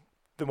shows.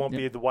 There won't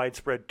be the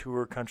widespread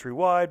tour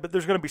countrywide, but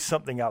there's going to be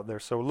something out there.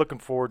 So we're looking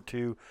forward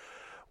to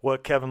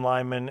what Kevin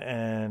Lyman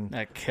and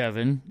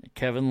Kevin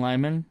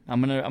Lyman.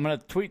 I'm gonna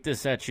tweet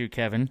this at you,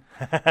 Kevin,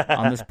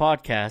 on this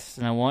podcast,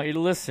 and I want you to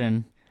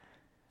listen.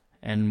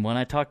 And when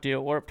I talked to you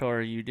at Warped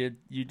Tour, you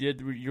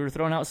were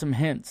throwing out some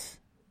hints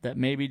that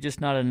maybe just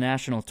not a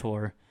national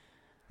tour,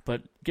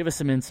 but give us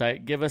some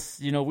insight. Give us,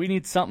 we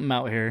need something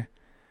out here.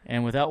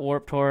 And without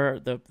Warped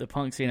Tour, the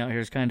punk scene out here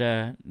is kind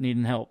of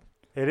needing help.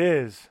 It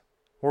is.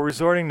 We're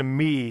resorting to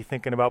me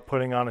thinking about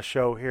putting on a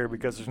show here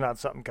because there's not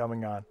something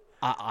coming on.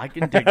 I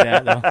can dig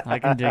that, though. I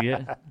can dig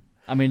it.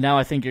 Now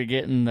I think you're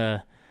getting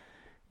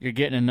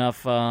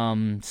enough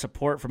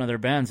support from other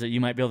bands that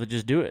you might be able to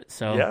just do it.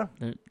 So,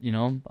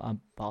 yeah.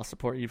 I'll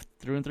support you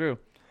through and through.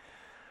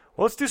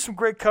 Well, let's do some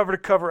great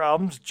cover-to-cover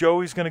albums.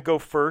 Joey's going to go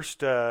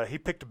first. He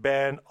picked a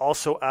band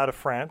also out of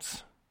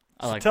France.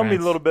 So tell me a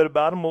little bit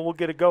about them. We'll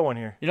get it going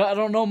here. I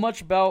don't know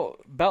much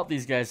about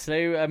these guys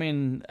today.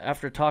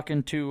 After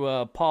talking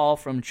to Paul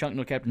from Chunk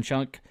No Captain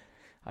Chunk,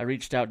 I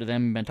reached out to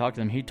them and been talking to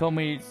them. He told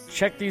me,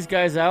 check these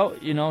guys out.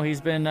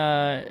 He's been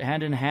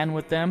hand in hand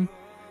with them,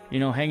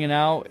 hanging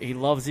out. He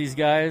loves these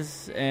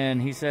guys,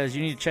 and he says,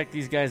 you need to check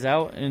these guys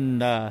out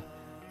and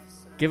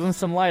give them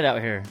some light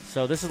out here.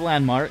 So this is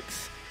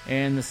Landmarks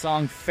and the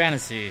song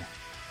Fantasy.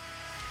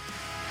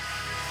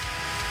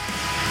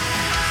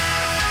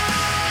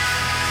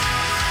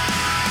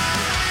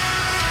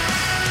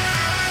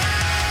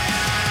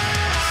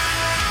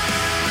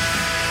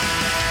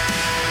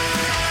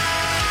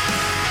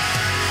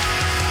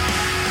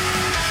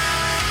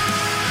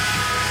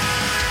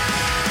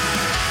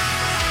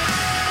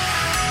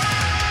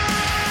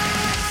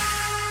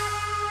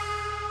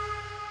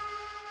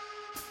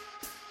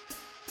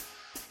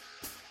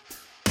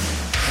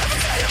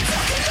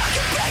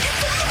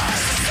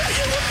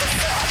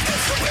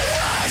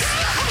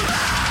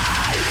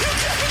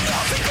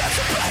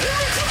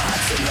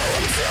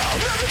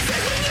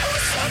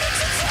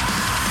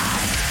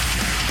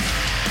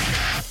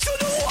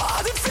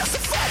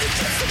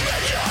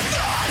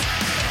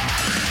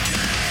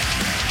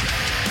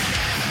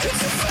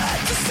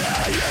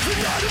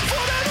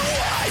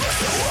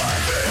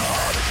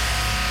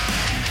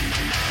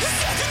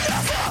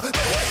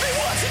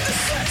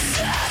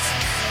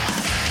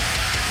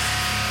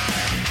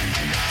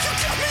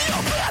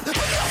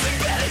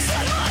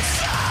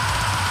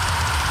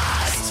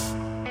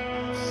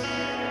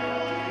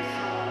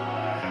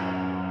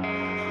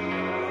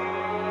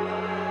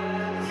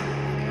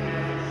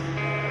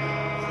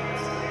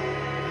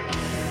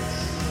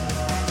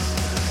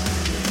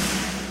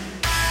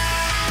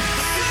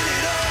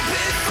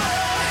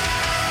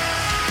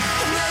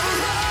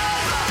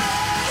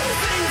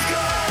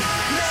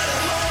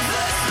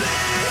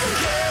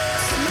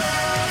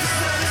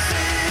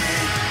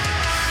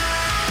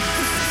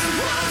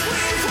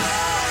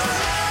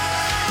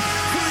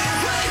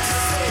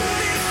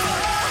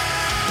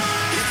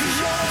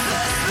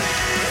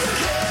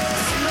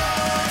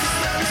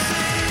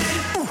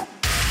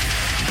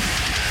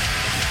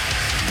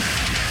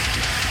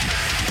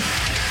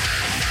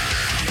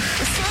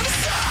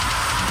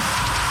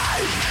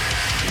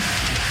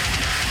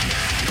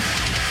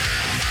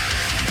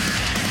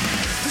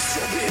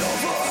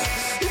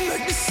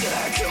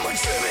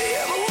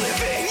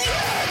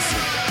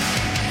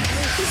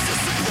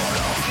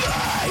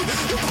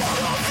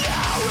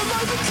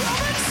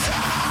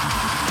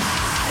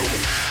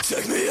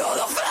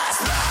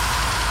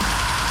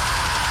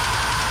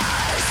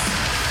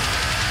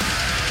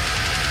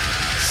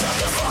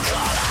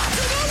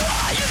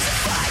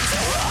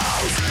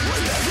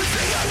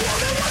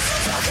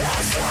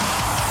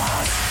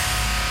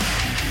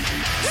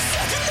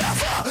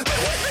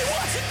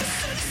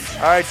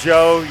 All right,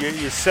 Joe,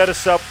 you set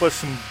us up with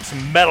some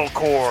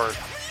metalcore.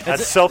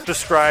 That's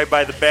self-described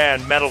by the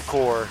band,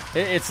 metalcore.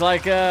 It's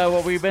like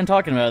what we've been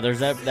talking about. There's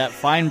that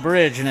fine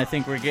bridge, and I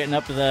think we're getting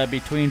up to the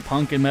between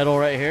punk and metal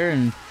right here,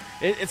 and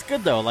it's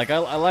good though. Like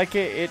I like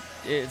it.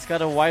 It's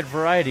got a wide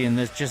variety in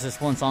this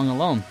one song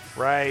alone.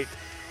 Right.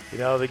 You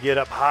know, they get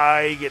up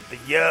high, you get the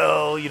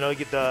yell, you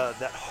get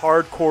that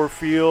hardcore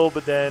feel,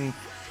 but then,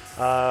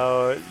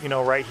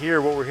 right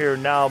here, what we're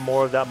hearing now,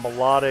 more of that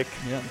melodic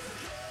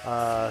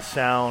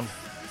sound.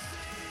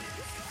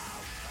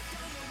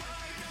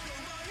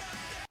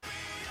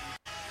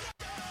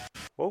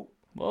 Whoa.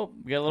 Well,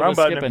 we got a little bit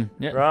of skipping.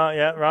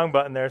 Yeah. Wrong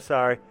button there,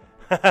 sorry.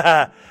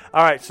 All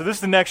right, so this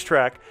is the next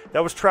track.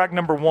 That was track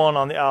number 1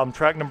 on the album.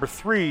 Track number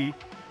 3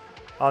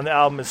 on the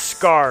album is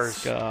Scars.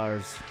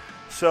 Scars.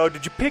 So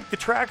did you pick the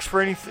tracks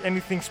for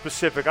anything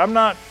specific? I'm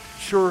not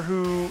sure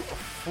who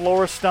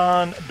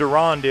Florestan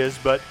Durand is,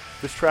 but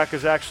this track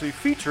is actually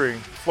featuring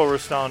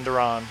Florestan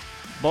Durand.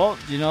 Well,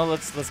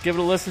 let's give it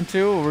a listen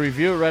to. We'll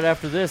review it right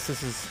after this.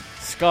 This is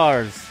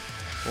Scars,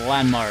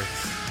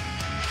 Landmarks.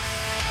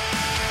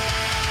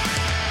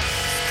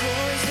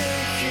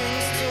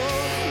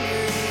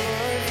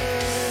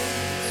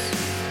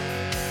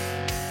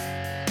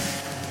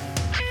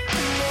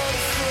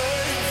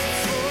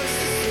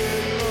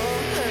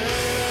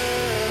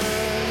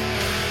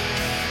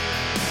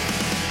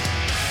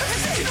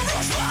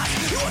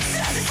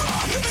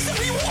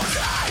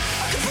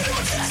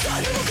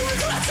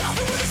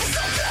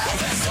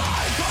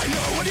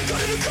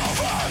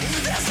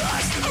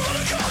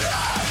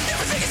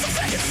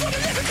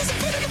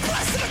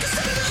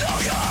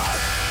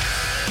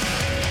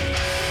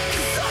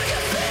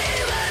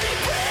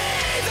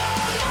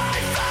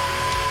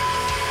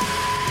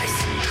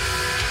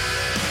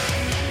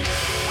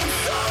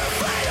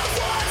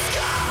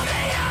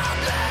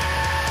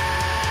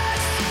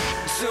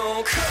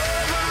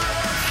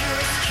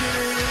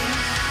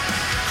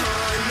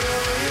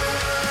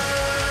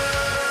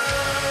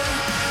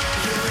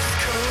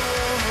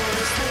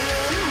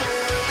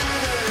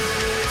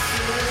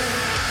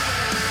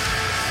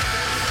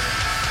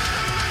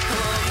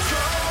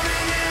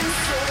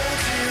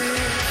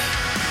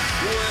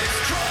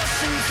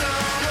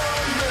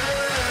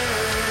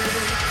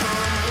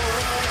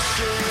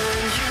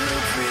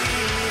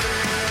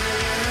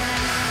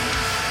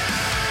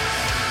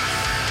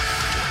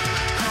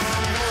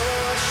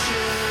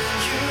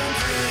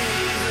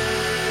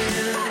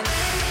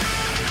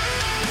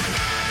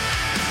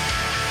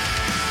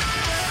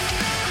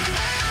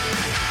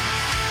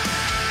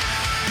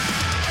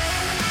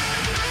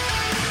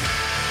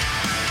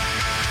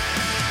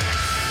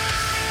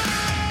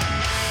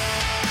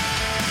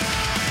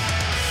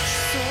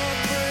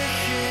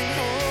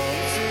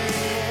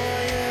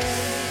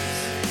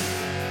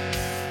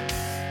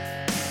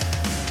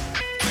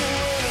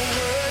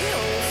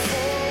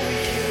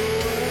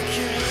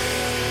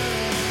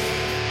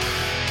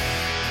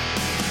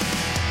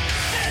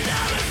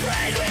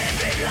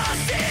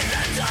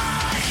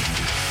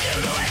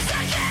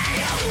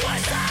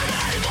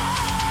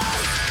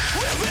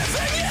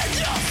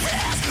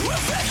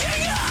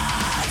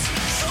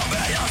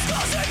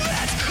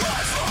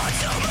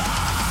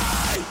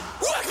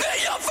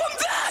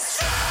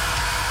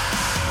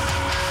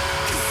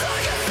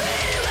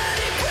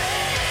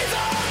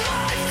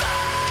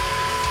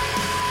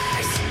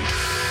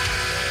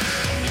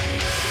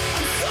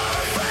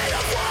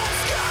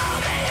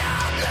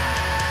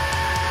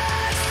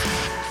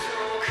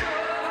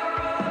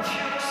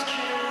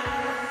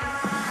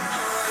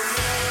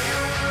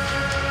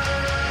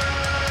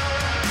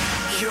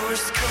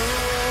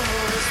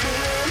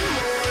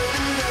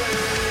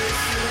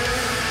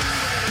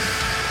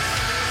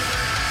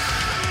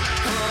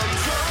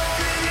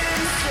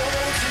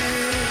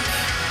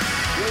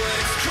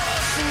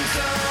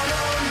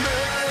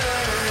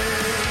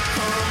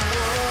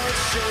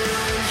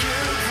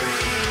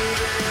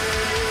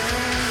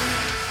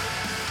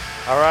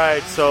 All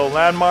right, so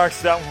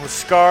Landmarks, that one was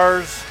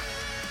Scars.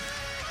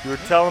 You were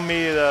telling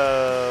me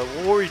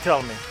what were you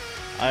telling me?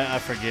 I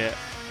forget.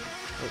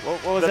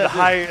 What was the that?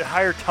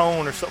 higher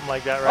tone or something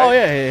like that, right? Oh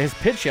yeah, his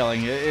pitch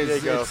yelling. There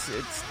you go.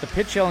 It's the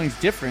pitch yelling's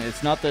different.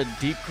 It's not the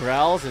deep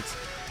growls.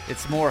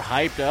 It's more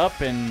hyped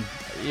up, and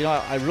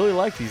I really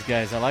like these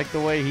guys. I like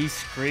the way he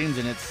screams,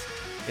 and it's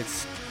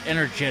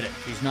energetic.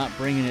 He's not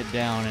bringing it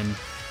down, and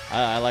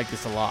I like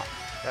this a lot.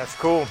 That's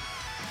cool.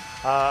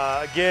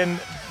 Again,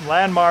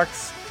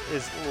 Landmarks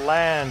is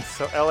land,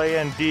 so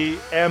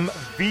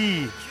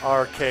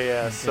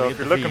LANDMVRKS. So if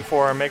you're looking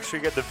for him, make sure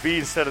you get the V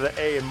instead of the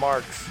A in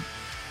Marks.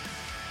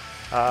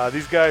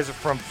 These guys are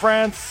from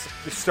France.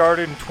 They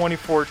started in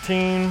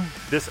 2014.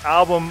 This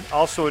album,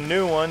 also a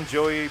new one.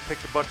 Joey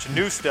picked a bunch of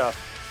new stuff,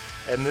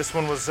 and this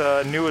one was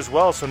new as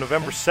well. So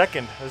November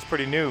 2nd. That's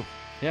pretty new.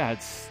 Yeah,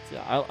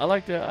 I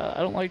like to.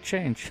 I don't like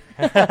change.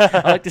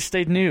 I like to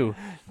stay new.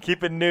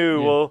 Keep it new.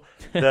 Yeah. Well,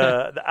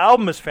 the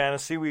album is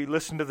Fantasy. We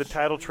listened to the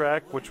title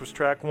track, which was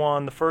track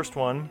 1, the first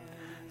one.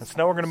 And so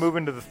now we're going to move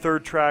into the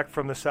third track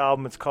from this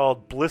album. It's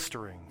called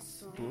Blistering.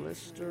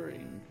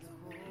 Blistering.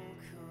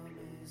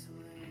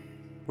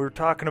 We were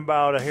talking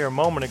about here a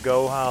moment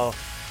ago how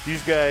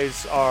these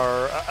guys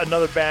are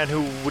another band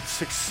who would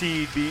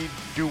succeed,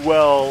 do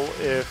well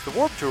if the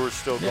Warped Tour is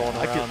still going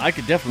around. I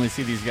could definitely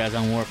see these guys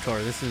on Warped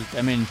Tour. This is,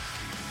 I mean,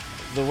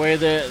 the way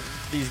that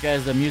these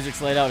guys, the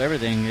music's laid out,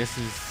 everything. This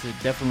is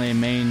definitely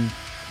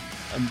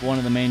one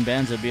of the main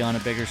bands that'd be on a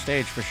bigger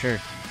stage for sure.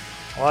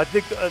 Well, I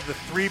think the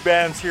three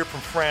bands here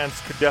from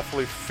France could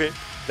definitely fit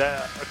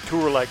a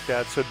tour like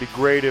that. So it'd be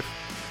great if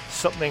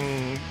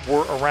something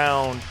were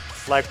around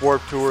like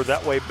Warped Tour.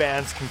 That way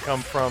bands can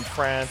come from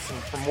France and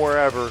from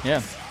wherever,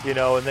 and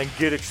then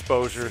get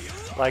exposure.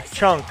 Like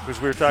Chunk, because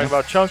we were talking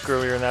about Chunk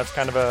earlier, and that's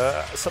kind of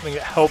something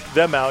that helped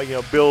them out,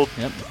 build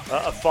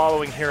a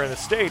following here in the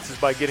States is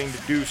by getting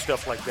to do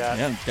stuff like that.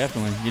 Yeah,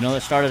 definitely.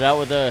 That started out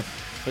with a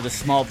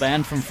small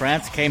band from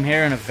France, came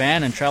here in a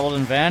van and traveled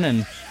in a van,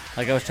 and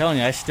like I was telling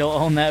you, I still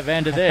own that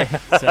van today.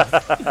 So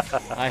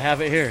I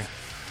have it here.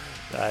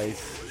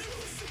 Nice.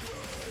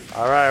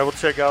 All right, we'll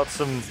check out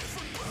some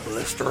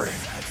Blistering.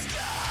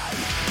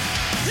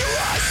 Your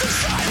eyes are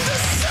trying to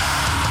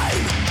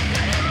shine.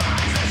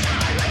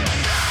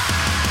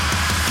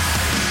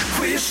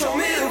 Will you show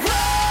me the way?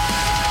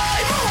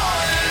 My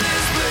heart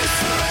is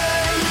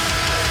blistering.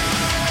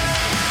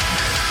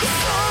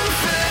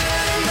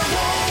 Something that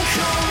won't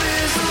come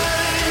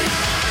easily.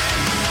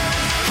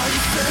 Are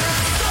you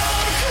feeling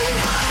something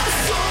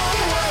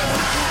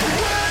somewhere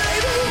away?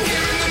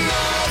 Hearing that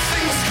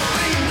nothing was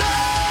calling your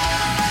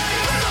name,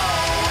 but no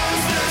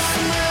one's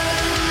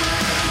listening.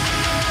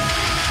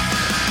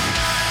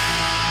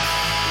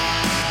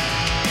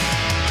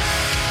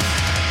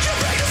 You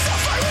break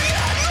yourself right when you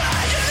had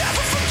mine. You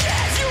never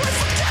forget. You ain't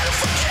forget to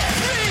forgive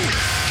me.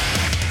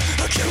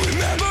 I can't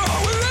remember how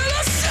we let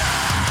us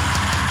shine.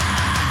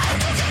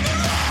 Don't get me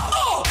wrong.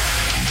 Oh.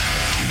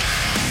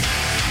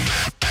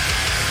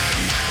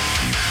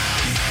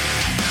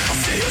 I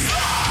see you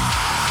slide.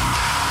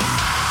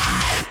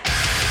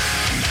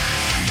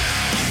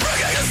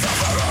 Breaking yourself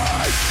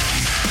alright.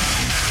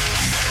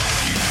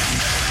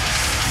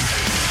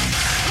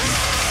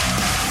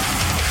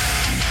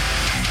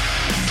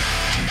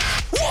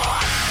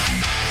 What?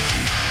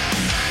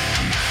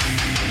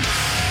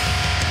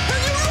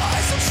 And your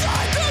eyes from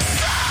side to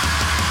side.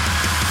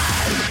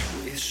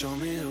 Please show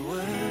me the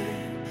way.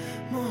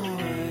 My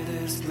heart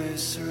is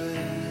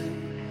blistering.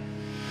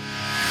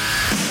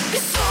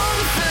 It's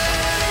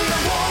something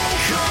that won't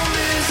come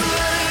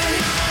easily.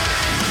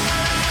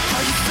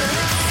 Are you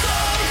feeling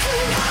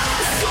something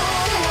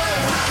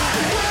somewhere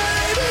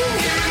away?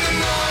 Hearing that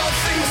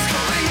nothing was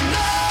calling your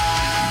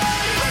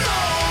name, but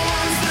no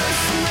one's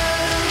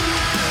listening.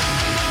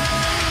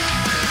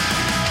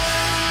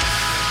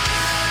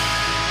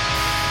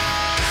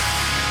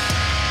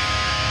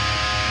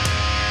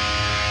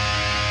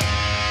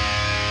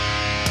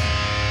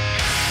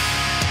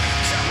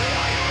 Tell me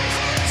how you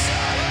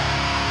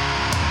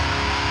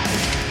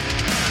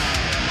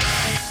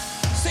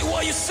say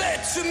what you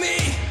said to me.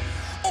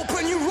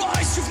 Open your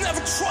eyes, you've never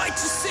tried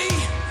to see.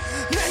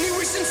 Many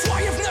reasons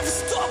why you've never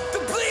stopped the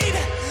bleed.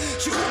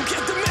 You won't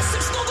get the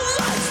message, no the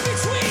lines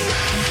between.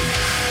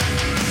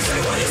 Say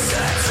what you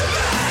said to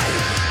me.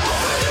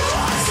 Open your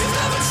eyes, you've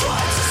never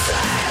tried to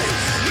say.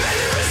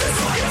 Many reasons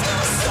why you've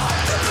never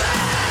stopped the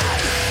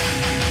bleed.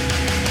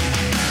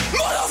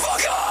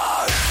 Motherfucker!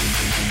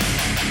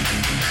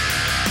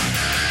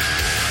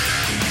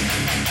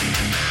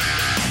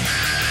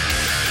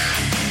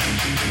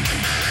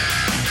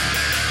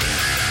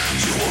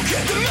 You won't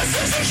get the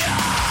message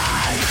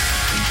again.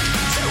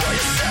 Say what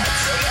you said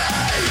to me.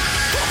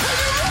 Open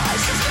your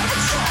eyes, you've never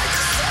tried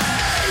to say.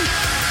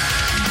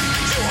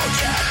 You won't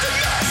get the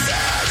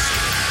message.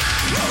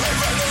 Nothing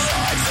from the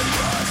lights and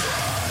birds.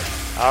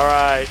 All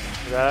right,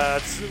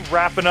 that's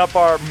wrapping up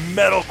our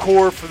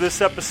metalcore for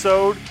this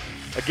episode.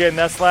 Again,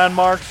 that's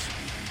Landmarks.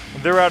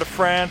 They're out of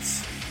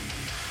France.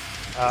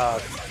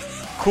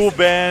 Cool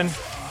band.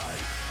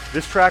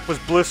 This track was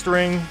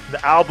Blistering.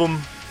 The album,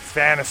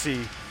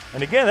 Fantasy.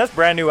 And again, that's a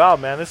brand new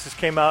album, man. This just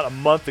came out a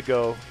month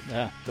ago,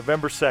 Yeah.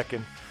 November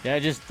 2nd. Yeah,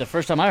 the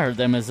first time I heard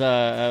them is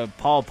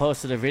Paul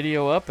posted a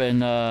video up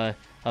and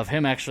of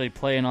him actually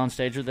playing on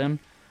stage with them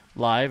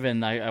live,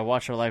 and I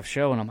watched our live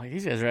show, and I'm like,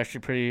 these guys are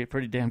actually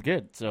pretty damn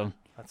good. So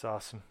That's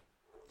awesome.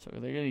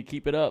 they're gonna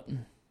keep it up.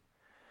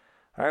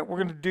 All right, we're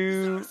going to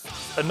do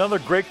another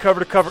great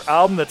cover-to-cover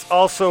album that's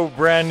also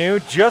brand new.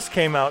 Just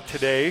came out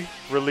today,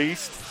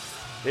 released.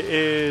 It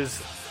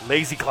is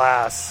Lazy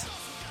Class.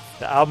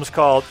 The album's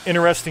called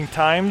Interesting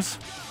Times.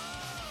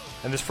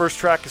 And this first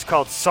track is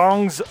called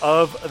Songs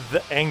of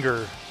the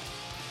Anger.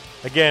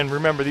 Again,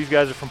 remember, these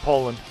guys are from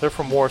Poland. They're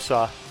from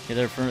Warsaw.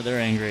 Yeah, they're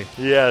angry.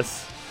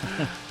 Yes.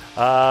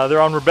 They're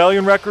on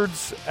Rebellion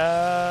Records.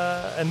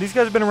 And these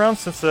guys have been around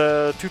since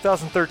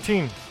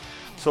 2013.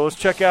 So let's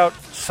check out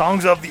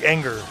Songs of the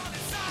Anger.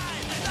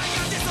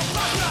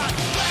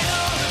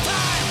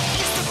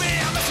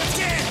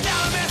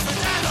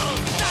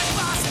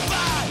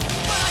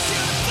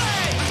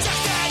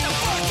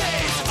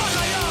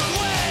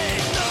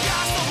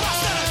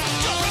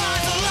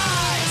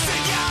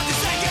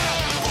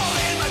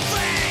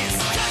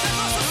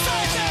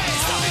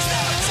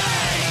 Stop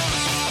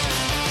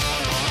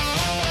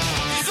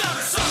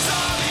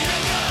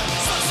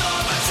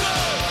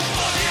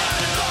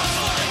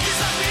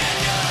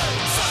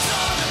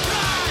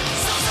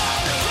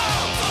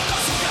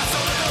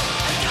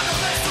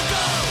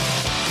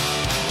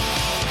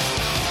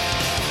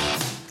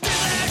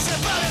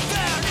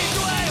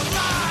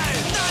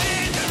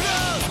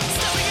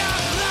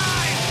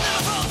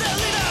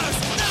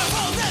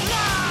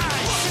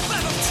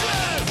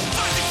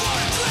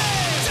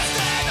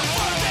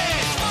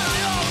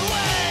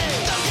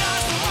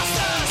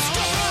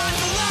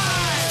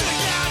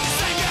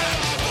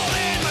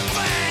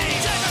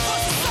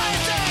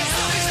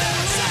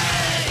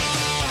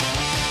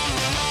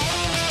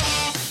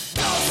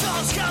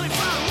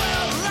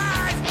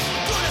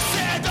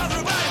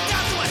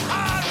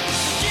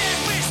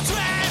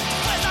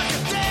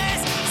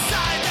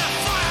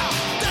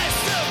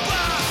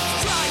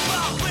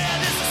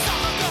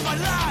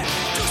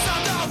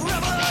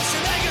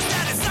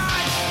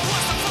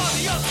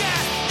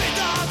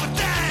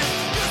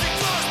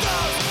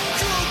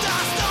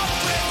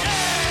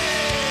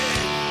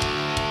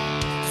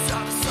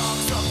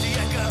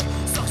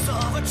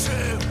are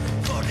true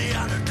for the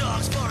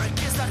underdogs, for a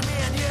kids like me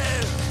and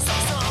you.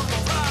 Songs of the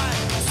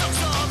right, songs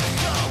of the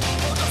go,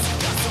 for those who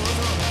got so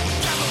low,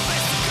 got no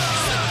place to go.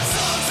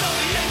 Songs of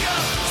the younger,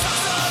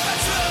 songs of the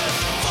true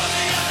for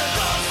the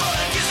underdogs, for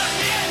a kids like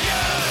me and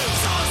you.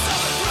 Songs of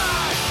the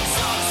right,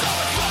 songs of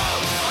the go,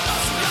 for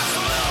those who got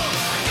so low,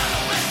 got no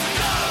place to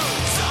go.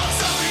 Songs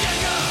of the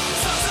younger,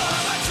 songs of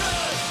the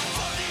true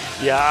for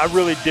the Yeah, I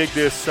really dig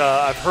this.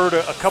 I've heard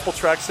a couple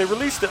tracks. They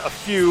released a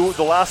few.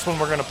 The last one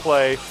we're going to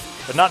play,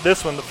 but not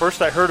this one. The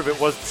first I heard of it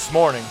was this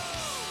morning.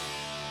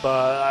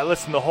 But I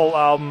listened to the whole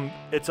album.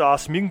 It's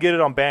awesome. You can get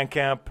it on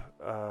Bandcamp.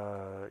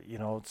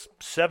 It's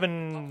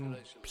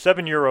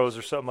 €7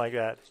 or something like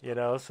that.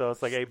 So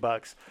it's like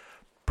 $8.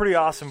 Pretty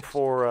awesome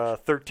for a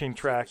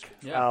 13-track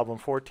album,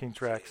 14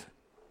 tracks.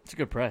 It's a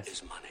good price.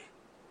 Is money.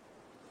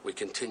 We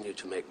continue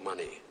to make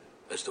money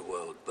as the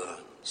world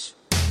burns.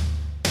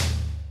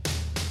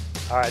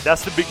 All right,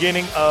 that's the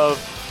beginning of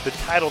the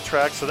title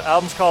track. So the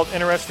album's called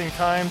Interesting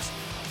Times.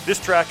 This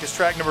track is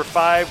track number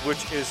 5,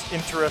 which is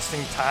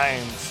Interesting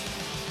Times.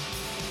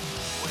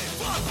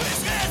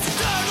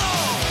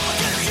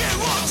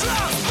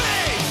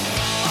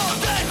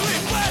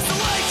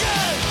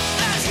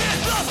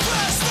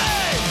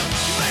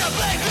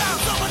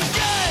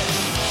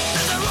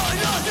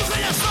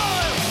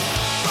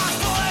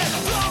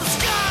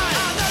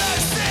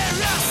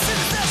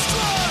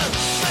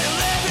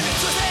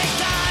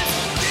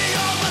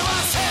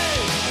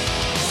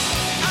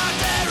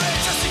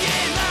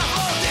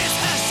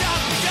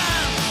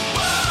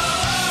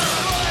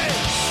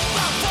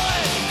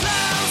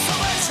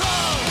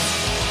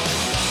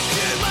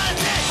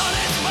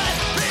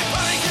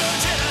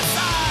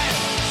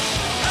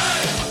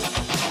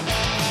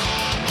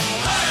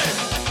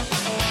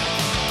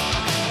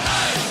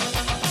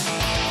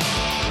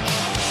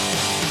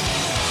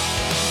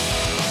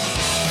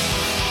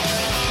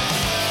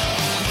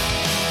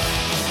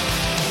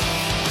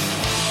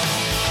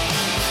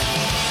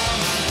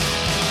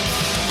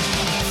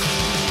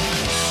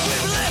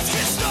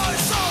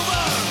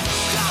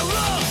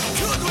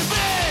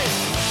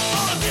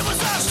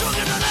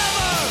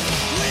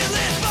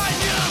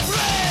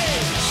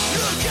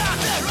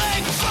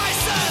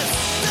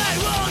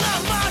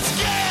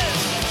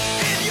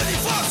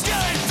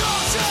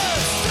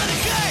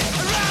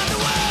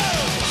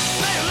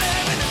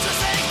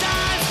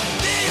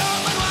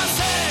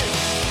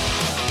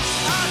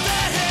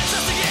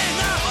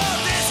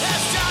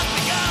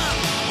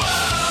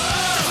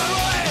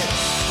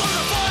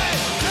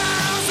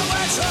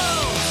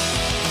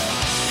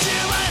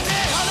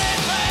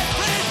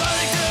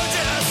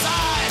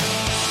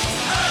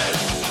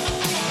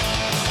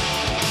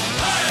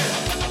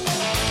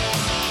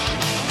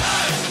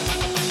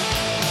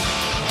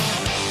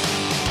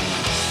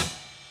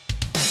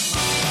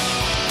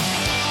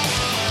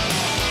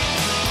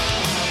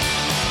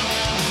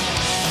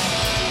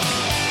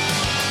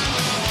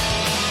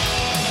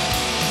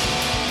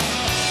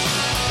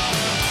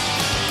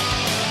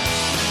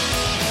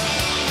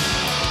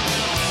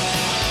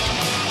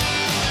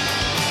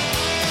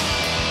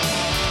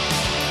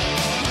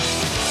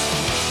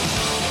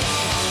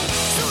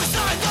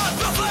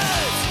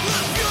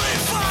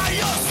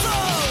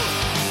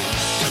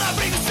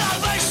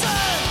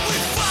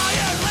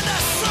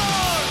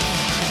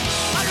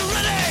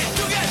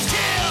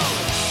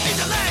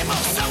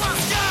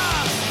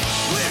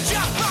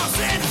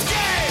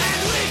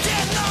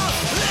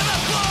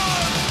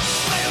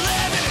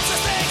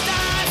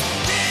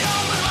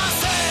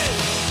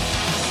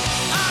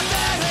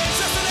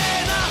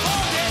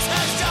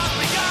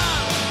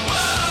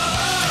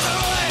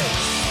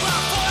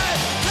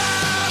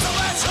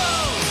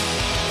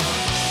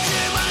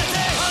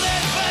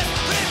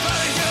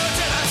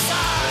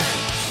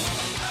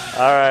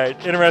 All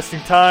right,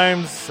 Interesting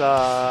Times.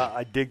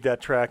 I dig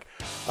that track.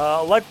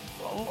 Like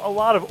a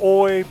lot of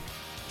Oi,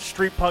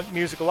 street punk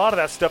music, a lot of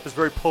that stuff is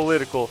very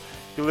political.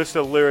 You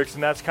listen to the lyrics,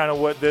 and that's kind of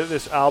what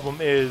this album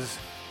is.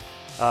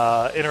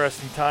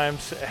 Interesting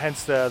Times,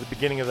 hence the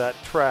beginning of that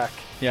track.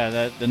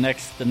 Yeah, the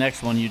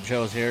next one you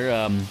chose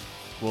here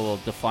will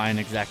define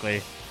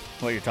exactly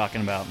what you're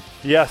talking about.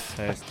 Yes.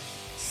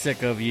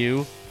 Sick of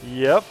You.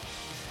 Yep.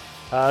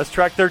 It's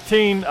track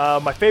 13.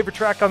 My favorite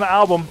track on the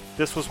album.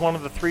 This was one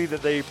of the 3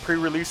 that they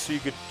pre-released, so you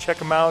could check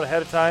them out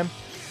ahead of time.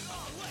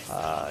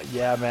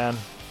 Yeah, man.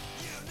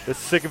 It's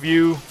Sick of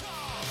You.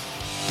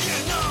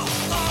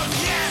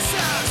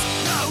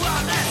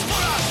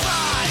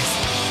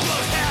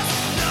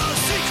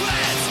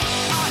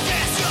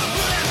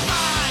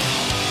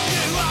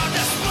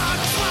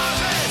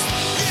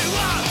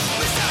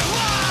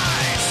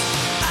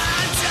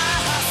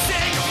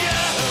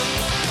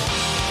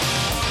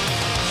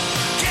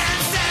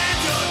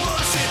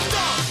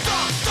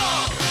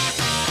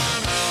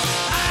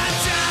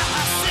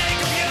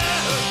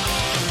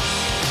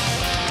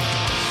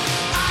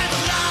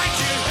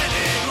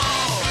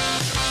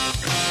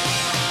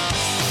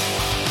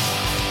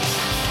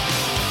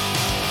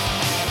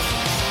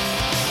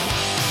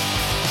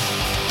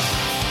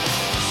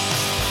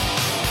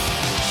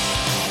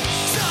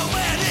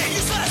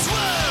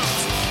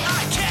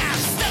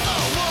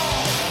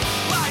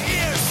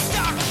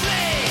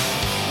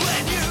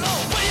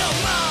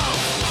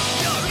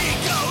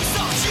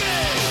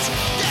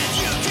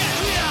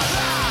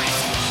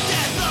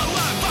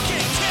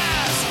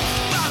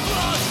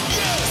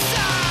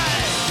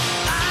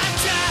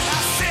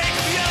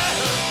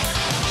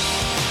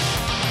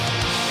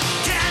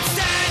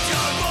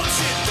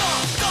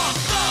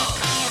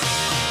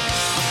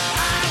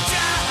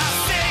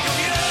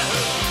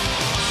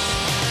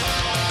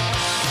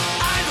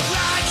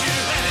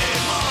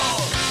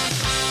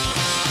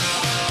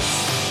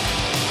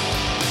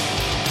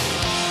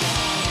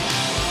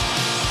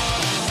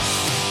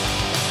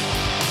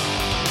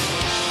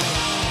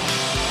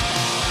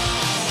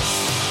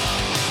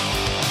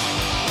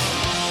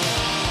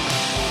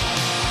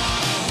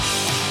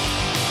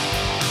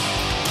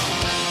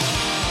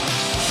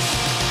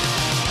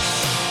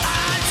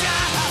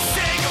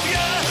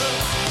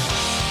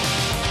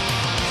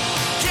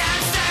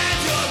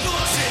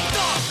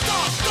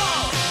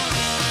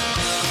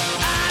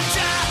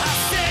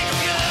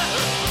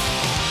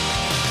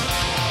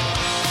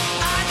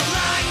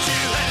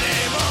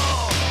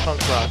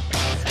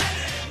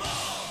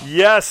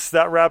 Yes,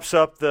 that wraps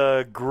up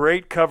the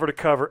great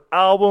cover-to-cover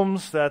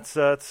albums. That's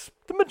the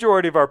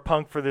majority of our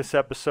punk for this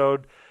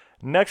episode.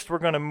 Next, we're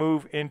going to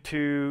move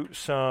into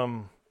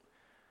some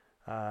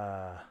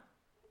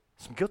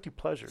guilty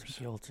pleasures.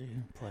 Guilty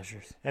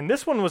pleasures. And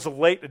this one was a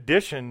late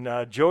addition.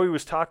 Joey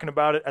was talking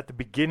about it at the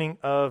beginning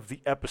of the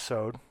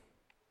episode.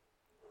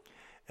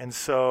 And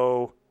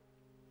so,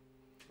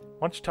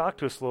 why don't you talk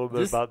to us a little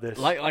bit about this?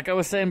 Like I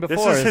was saying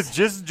before. This is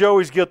just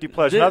Joey's guilty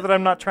pleasure. Not that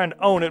I'm not trying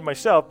to own it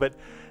myself, but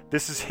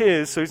this is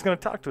his, so he's going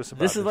to talk to us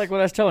about this. This is like what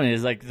I was telling you.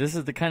 Is like this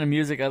is the kind of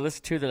music I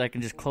listen to that I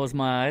can just close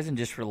my eyes and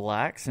just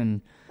relax.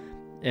 And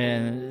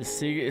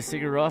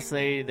Sigur Rós,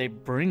 they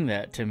bring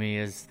that to me.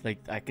 Is like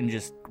I can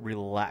just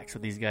relax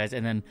with these guys,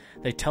 and then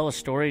they tell a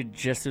story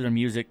just through their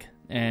music.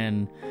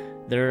 And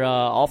they're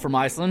all from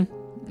Iceland,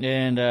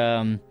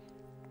 and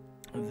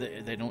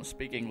they don't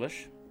speak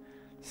English.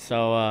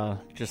 So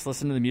just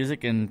listen to the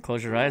music and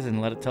close your eyes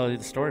and let it tell you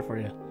the story for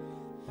you.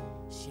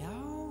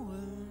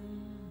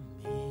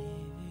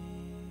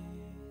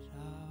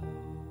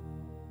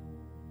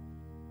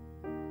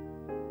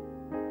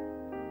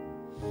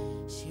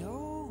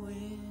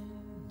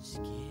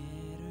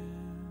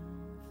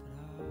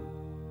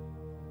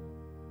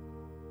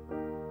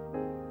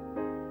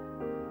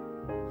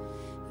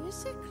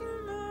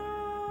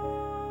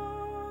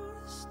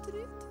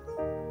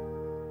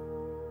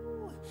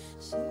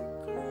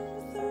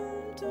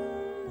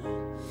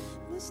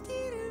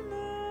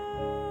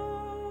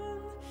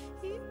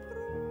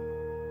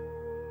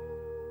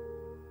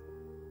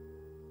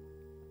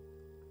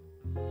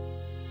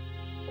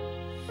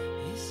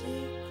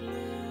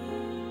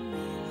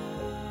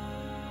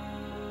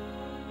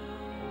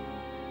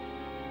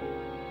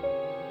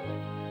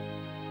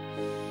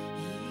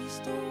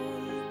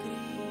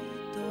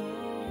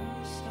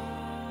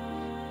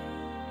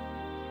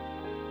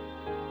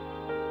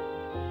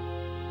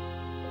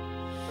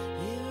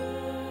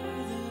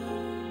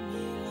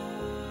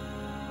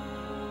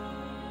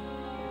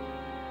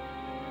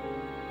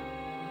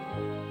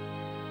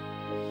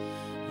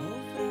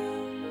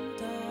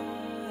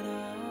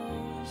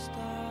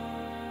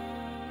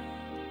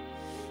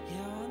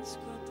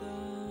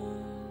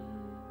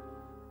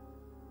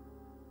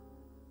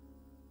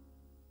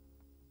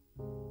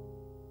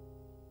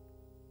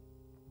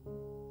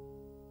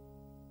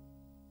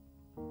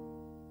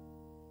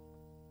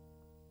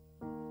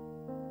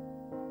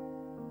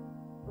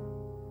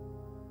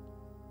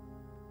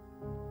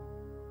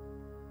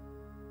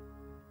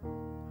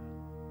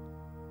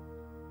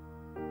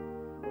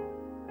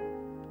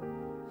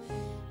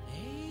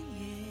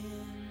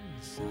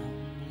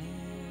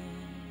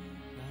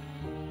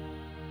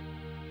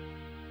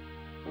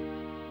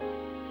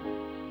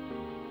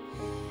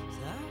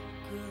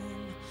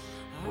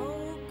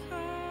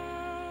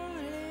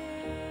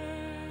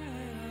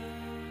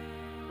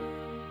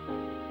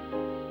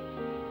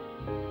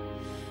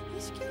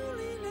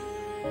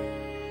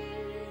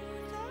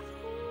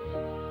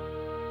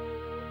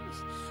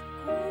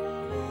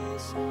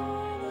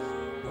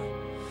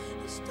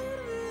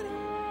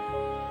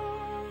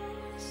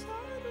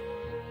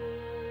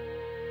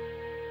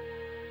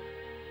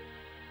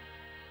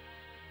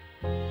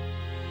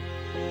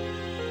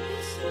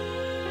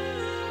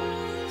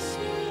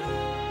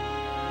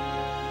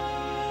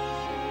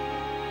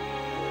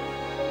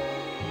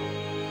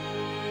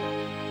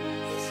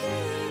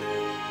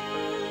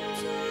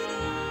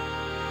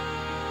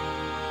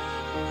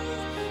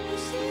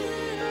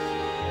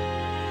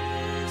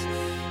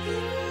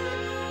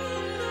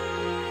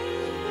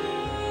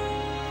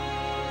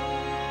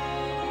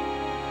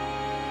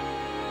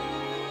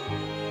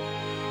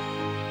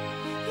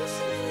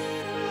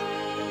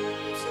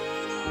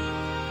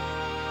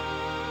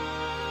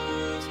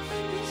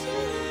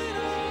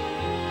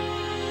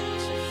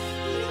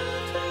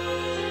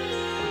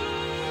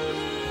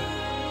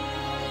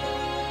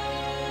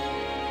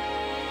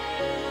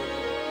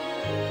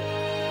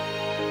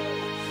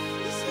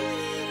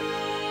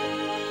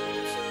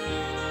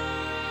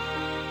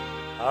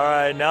 All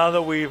right, now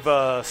that we've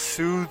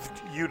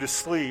soothed you to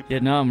sleep. Yeah,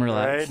 now I'm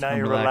relaxed. Right, now I'm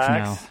you're relaxed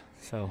relaxed. now.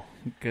 So,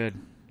 good.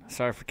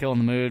 Sorry for killing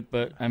the mood,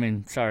 but, I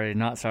mean, sorry,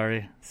 not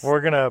sorry.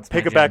 We're going to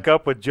pick it back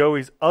up with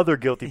Joey's other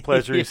guilty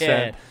pleasure he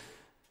sent.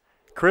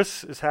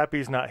 Chris is happy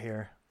he's not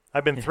here.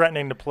 I've been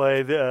threatening to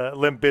play the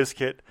Limp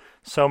Bizkit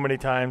so many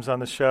times on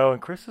the show, and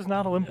Chris is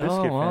not a Limp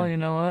Bizkit fan. Well, you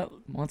know what?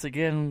 Once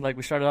again, like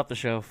we started off the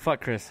show,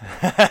 fuck Chris. All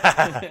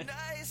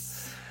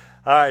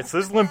right, so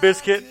this is Limp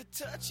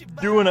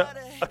Bizkit doing a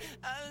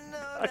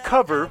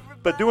cover,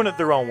 but doing it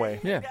their own way.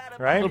 Yeah,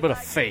 right? A little bit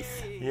of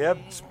faith. Yep,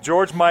 it's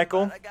George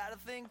Michael.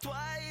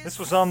 This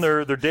was on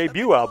their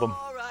debut album.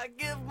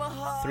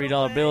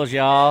 $3 bills,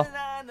 y'all.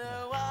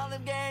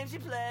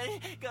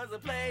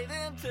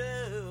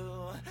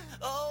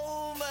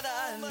 Oh, but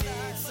I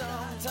need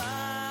some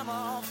time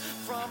off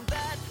from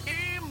that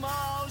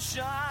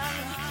emotion.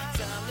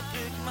 Time to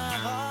pick my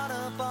heart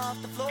up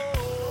off the floor.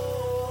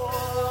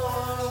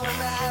 When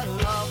that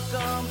love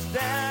comes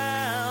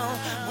down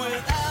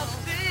without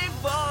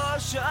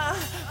devotion,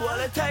 Well,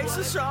 it takes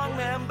a strong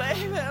man,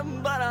 baby,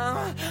 but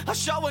I'm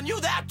showing you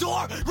that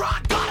door.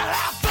 Rock, gotta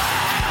have faith.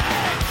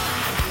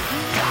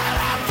 Gotta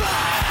have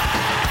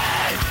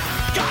faith.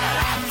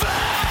 Gotta have faith.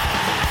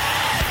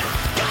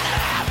 Gotta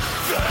have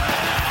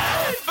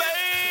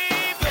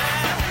faith, baby.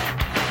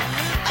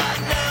 I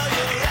know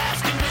you're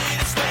asking me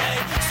to stay.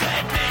 Say,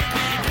 please,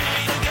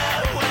 to go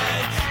away.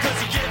 'Cause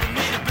you're giving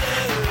me the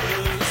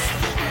blues,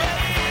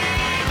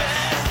 baby.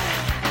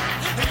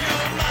 You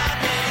might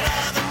mean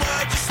all the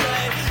words you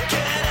say.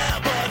 Can't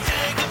help but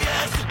think of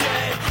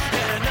yesterday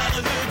and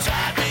another who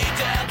tied me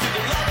down to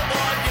the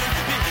loverboy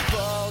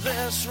before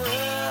this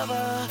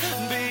river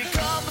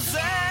becomes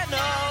an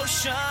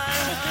ocean.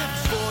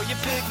 Before you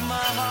pick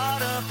my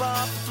heart up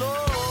off the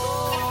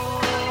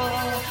floor,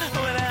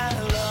 when that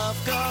love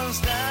comes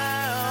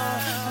down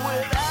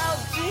without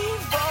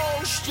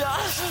devotion.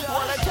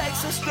 Well, it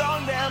takes a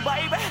strong man,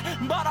 baby,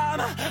 but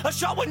I'm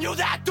showing you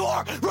that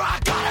door. I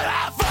gotta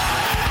have faith.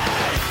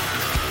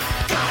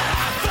 Gotta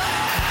have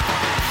faith.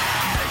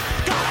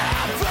 Gotta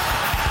have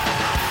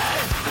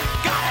faith.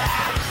 Gotta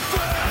have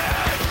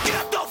faith.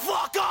 Get the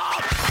fuck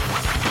up.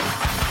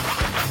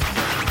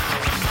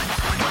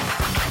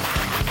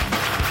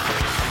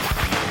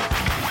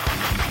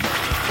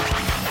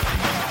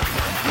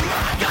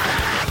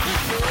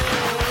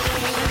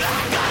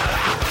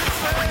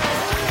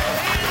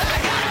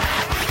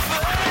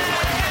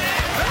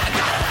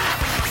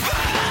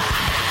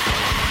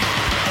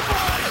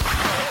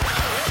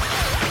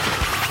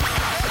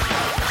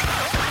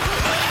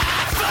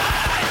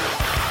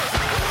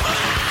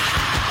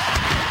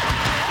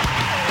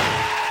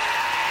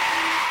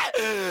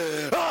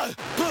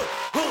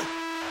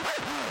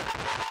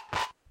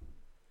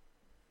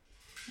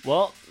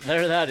 Well,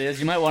 there that is.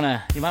 You might want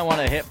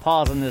to hit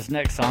pause on this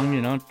next song.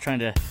 You know, trying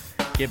to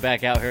get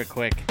back out here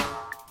quick.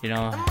 You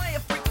know,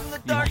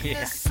 trying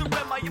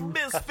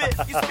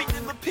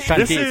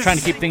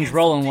to keep things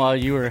rolling while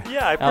you were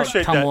I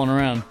appreciate out tumbling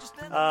around.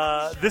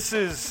 This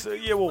is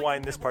we'll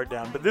wind this part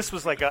down, but this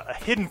was like a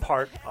hidden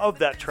part of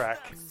that track.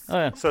 Oh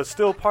yeah. So it's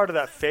still part of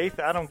that Faith.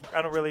 I don't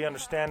really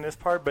understand this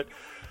part, but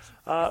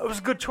it was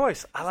a good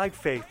choice. I like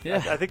Faith. Yeah.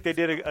 I think they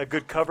did a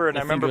good cover, and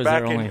I think remember it was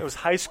back their only- it was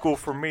high school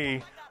for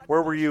me.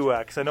 Where were you at?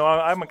 Because I know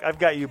I've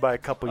got you by a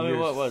couple I mean,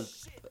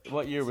 years.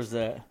 what year was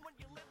that?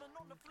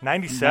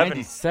 97.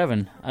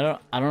 97. I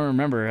don't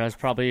remember. I was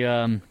probably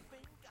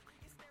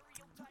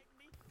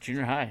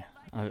junior high.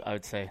 I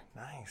would say.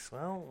 Nice.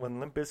 Well, when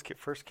Limp Bizkit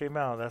first came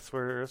out, that's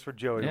where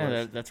Joey Yeah,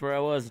 was. that's where I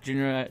was.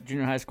 Junior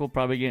high school,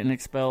 probably getting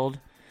expelled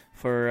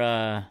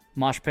for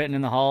mosh pitting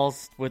in the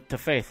halls with the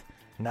Faith.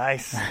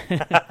 Nice. It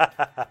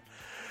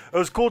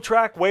was a cool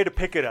track. Way to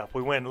pick it up.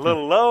 We went a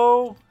little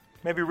low,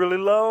 maybe really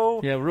low.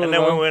 Yeah, really and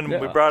then low.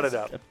 we brought it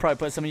up. It probably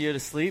put some of you to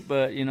sleep,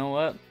 but you know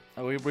what?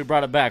 We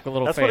brought it back a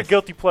little. That's Faith. what a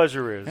guilty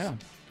pleasure is. Yeah.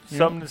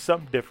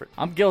 Something different.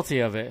 I'm guilty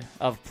of it,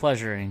 of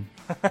pleasuring.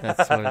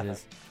 That's what it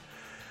is.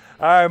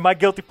 All right, my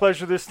guilty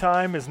pleasure this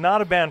time is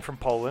not a band from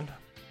Poland.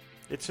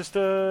 It's just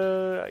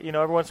every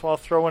once in a while I'll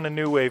throw in a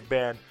new wave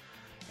band.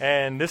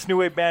 And this new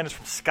wave band is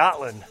from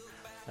Scotland.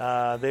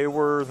 They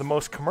were the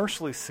most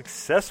commercially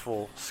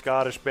successful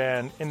Scottish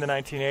band in the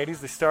 1980s.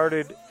 They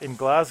started in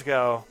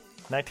Glasgow,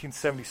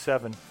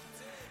 1977.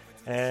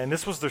 And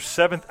this was their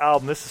 7th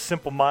album. This is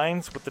Simple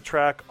Minds with the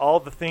track All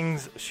the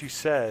Things She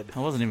Said. I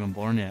wasn't even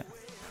born yet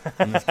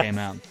when this came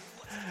out.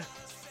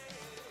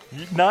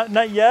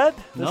 Not yet?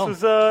 No.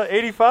 This was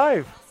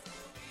 85.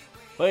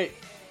 Wait,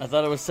 I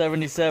thought it was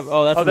 77.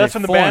 Oh, that's That's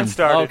when the band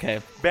started. Oh,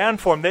 okay. Band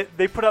formed.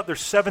 They put out their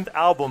 7th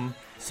album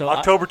So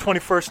October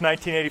 21st,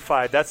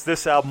 1985. That's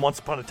this album, Once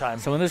Upon a Time.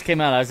 So when this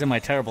came out, I was in my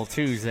terrible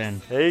twos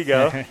then. There you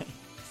go.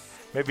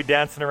 Maybe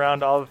dancing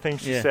around all the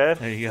things she Yeah, said.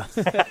 there you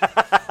go.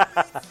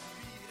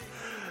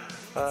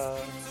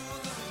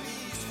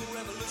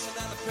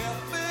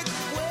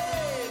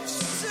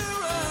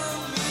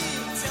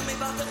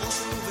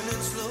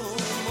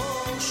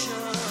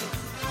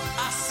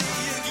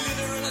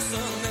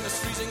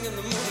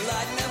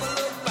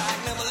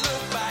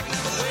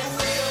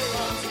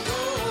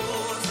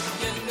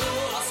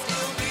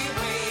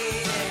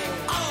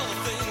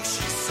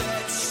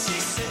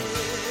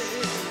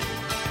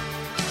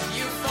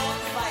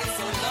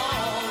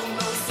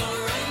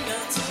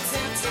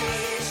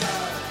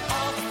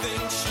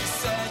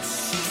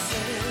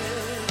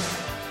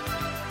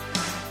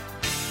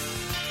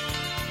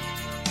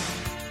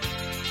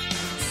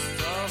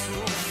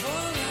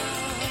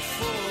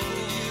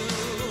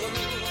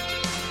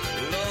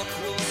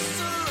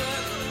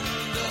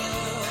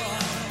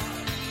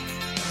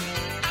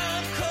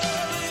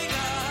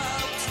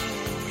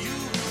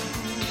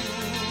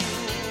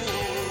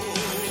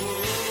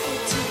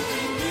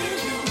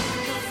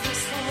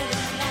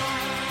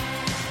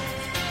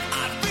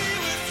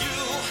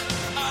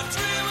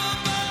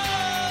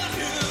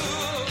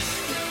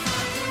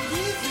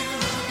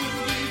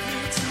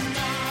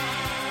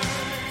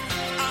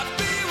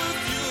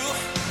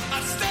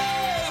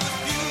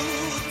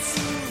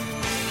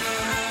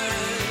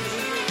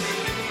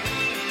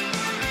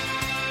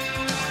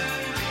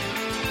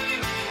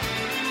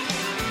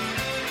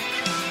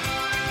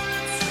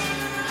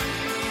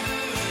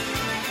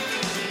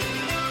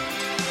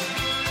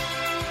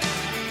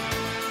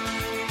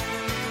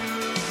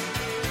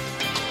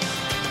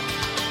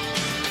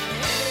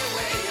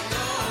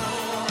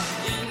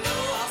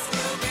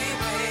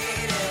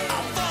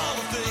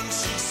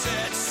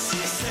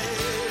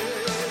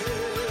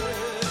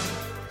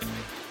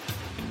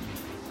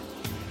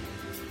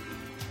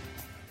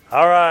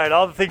 All right,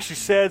 all the things she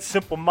said,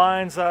 Simple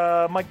Minds.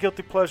 My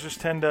guilty pleasures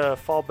tend to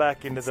fall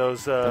back into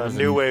those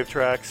new wave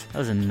tracks. That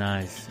was a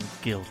nice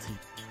guilty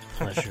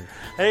pleasure.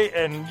 Hey,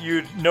 and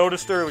you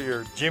noticed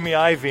earlier, Jimmy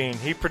Iovine,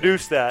 he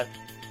produced that.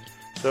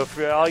 So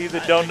for all you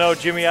that don't know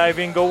Jimmy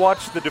Iovine, go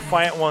watch the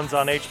Defiant Ones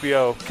on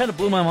HBO. Kind of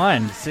blew my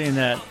mind seeing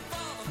that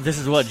this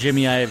is what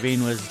Jimmy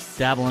Iovine was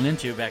dabbling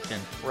into back then.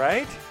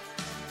 Right?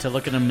 To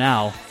look at him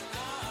now,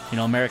 you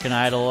know, American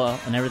Idol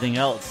and everything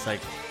else,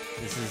 like,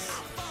 this is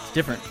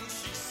different.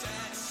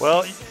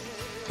 Well,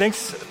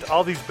 thanks to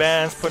all these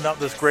bands putting out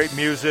this great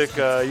music.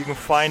 You can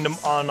find them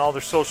on all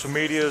their social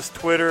medias,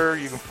 Twitter.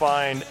 You can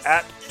find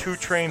at 2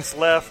 Trains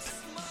Left,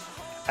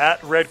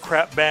 at Red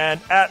Crap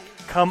Band, at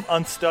Come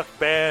Unstuck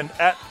Band,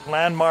 at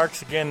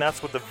Landmarks. Again,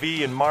 that's with a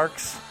V in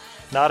Marks,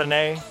 not an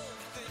A.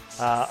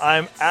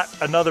 I'm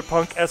at Another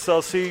Punk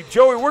SLC.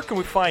 Joey, where can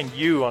we find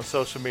you on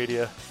social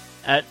media?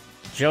 At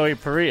Joey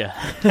Perea.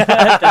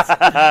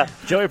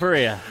 Joey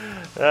Perea.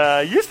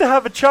 Used to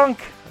have a Chunk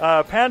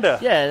Panda.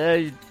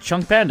 Yeah,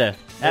 Chunk Panda.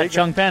 At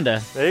Chunk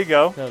Panda. There you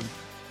go. So,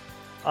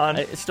 On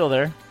it's still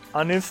there.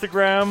 On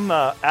Instagram,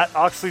 at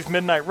Oxley's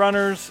Midnight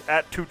Runners,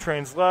 at 2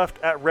 Trains Left,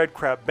 at Red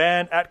Crap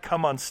Band, at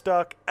Come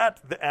Unstuck,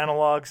 at The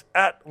Analogs,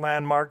 at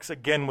Landmarks,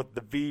 again with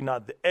the V,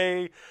 not the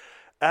A,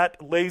 at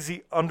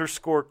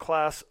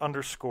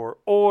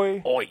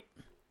Lazy_Class_Oi. Oi.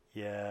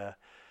 Yeah.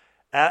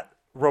 At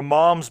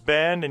Ramom's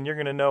Band, and you're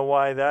going to know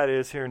why that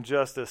is here in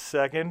just a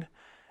second.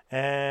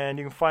 And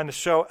you can find the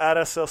show at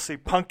SLC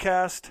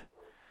Punkcast.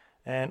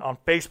 And on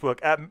Facebook,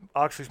 at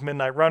Oxley's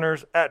Midnight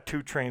Runners, at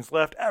 2 Trains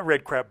Left, at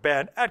Red Crap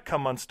Band, at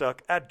Come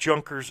Unstuck, at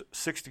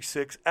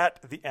Junkers66,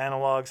 at The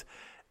Analogs,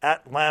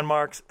 at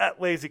Landmarks,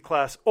 at Lazy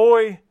Class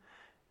Oi,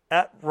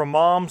 at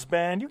Ramom's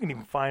Band. You can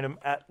even find them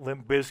at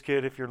Limp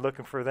Bizkit if you're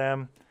looking for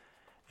them.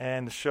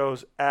 And the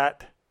show's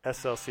at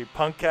SLC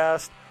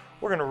Punkcast.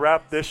 We're going to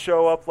wrap this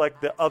show up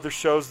like the other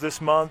shows this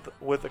month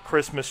with a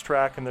Christmas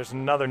track, and there's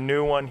another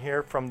new one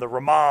here from the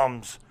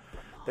Ramones.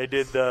 They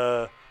did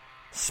the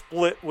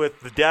split with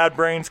the Dad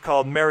Brains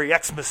called Merry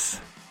Xmas,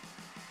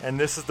 and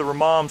this is the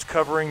Ramones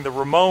covering the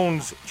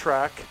Ramones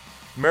track,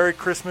 Merry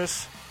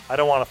Christmas, I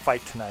Don't Want to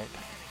Fight Tonight.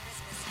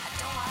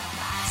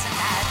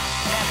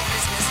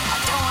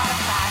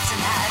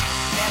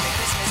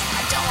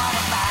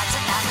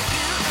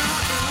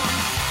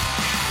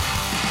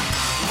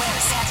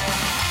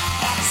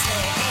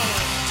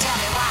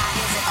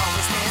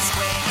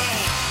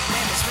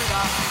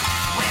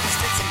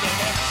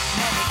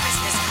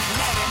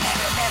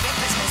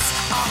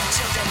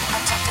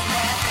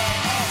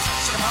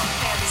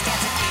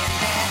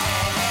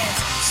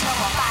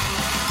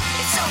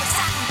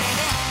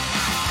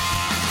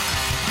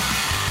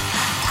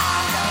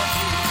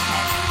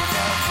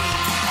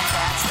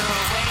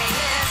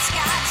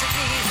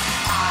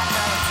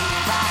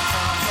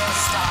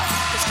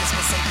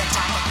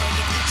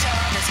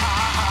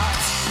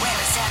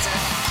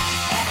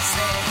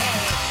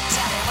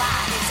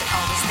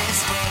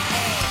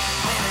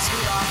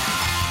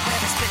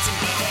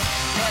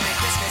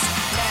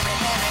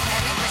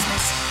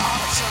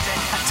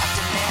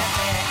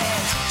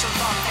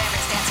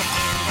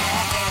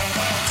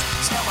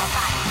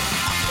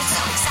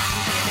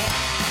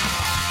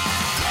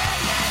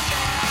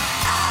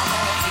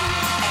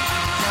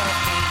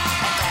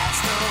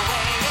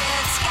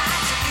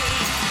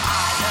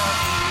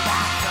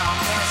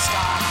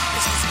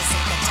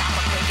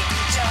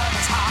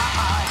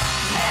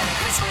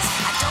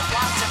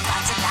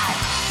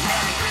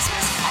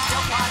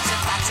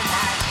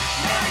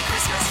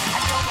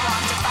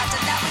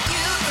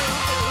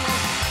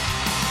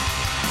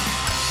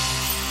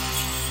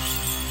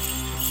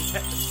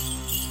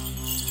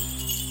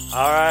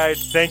 All right.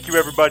 Thank you,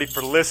 everybody,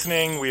 for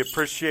listening. We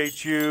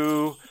appreciate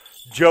you.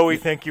 Joey,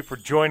 thank you for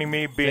joining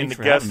me, being Thanks the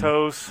for guest having me.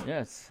 host.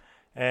 Yes.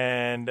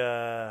 And,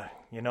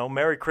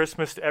 Merry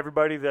Christmas to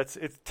everybody.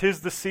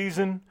 Tis the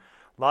season.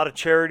 A lot of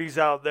charities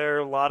out there,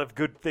 a lot of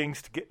good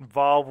things to get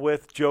involved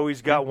with.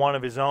 Joey's got one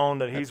of his own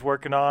that he's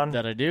working on.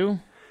 That I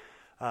do.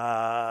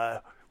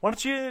 Why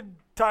don't you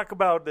talk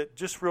about it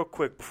just real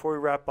quick before we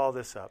wrap all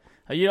this up?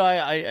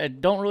 I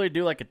don't really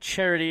do like a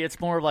charity.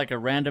 It's more of like a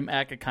random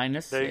act of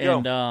kindness. There you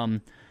go.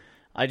 And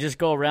I just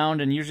go around,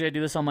 and usually I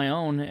do this on my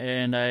own,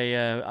 and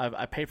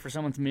I pay for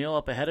someone's meal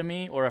up ahead of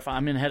me, or if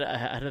I'm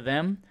ahead of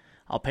them,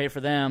 I'll pay for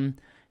them,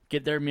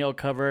 get their meal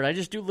covered. I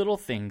just do little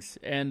things.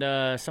 And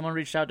someone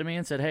reached out to me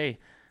and said, hey,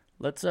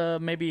 let's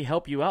maybe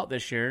help you out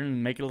this year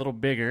and make it a little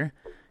bigger.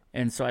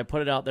 And so I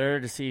put it out there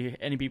to see if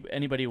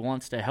anybody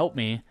wants to help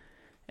me.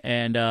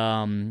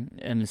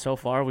 And so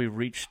far we've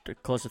reached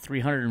close to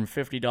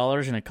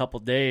 $350 in a couple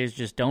days,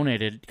 just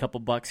donated a couple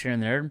bucks here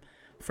and there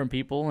from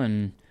people.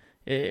 And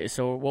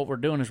so what we're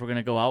doing is we're going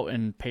to go out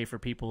and pay for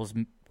people's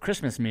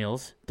Christmas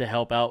meals to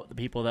help out the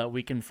people that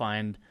we can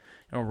find,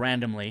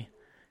 randomly,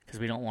 because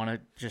we don't want to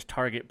just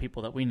target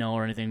people that we know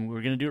or anything.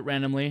 We're going to do it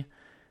randomly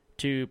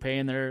to pay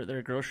in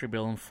their grocery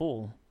bill in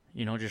full.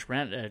 Just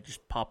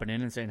popping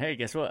in and saying, hey,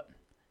 guess what?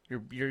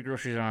 Your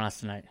groceries are on us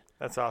tonight.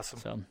 That's awesome.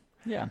 So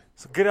Yeah.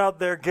 So get out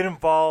there, get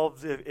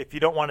involved. If you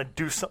don't want to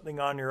do something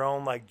on your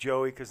own like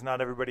Joey, because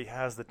not everybody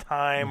has the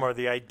time or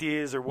the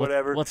ideas or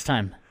whatever. What's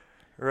time?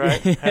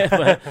 Right?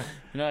 But,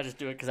 I just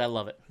do it because I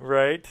love it.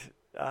 Right.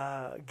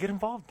 Get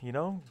involved,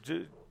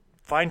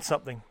 find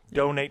something.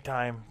 Donate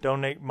time,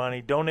 donate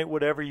money, donate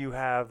whatever you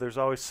have. There's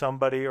always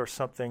somebody or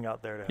something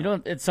out there to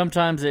help.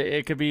 Sometimes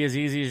it could be as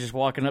easy as just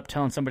walking up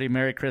telling somebody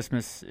Merry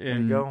Christmas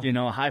and,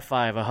 a high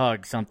five, a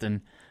hug,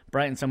 something.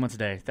 Brighten someone's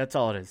day. That's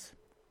all it is.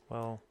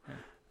 Well,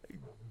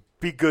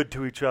 be good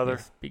to each other.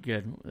 Yes, be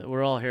good.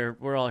 We're all here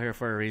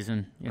for a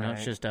reason. Right.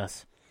 It's just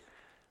us.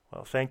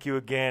 Well, thank you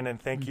again,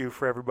 and thank you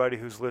for everybody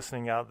who's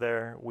listening out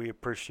there. We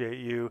appreciate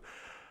you.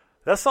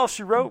 That's all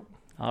she wrote.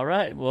 All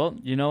right. Well,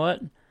 you know what?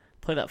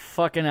 Play that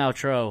fucking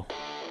outro.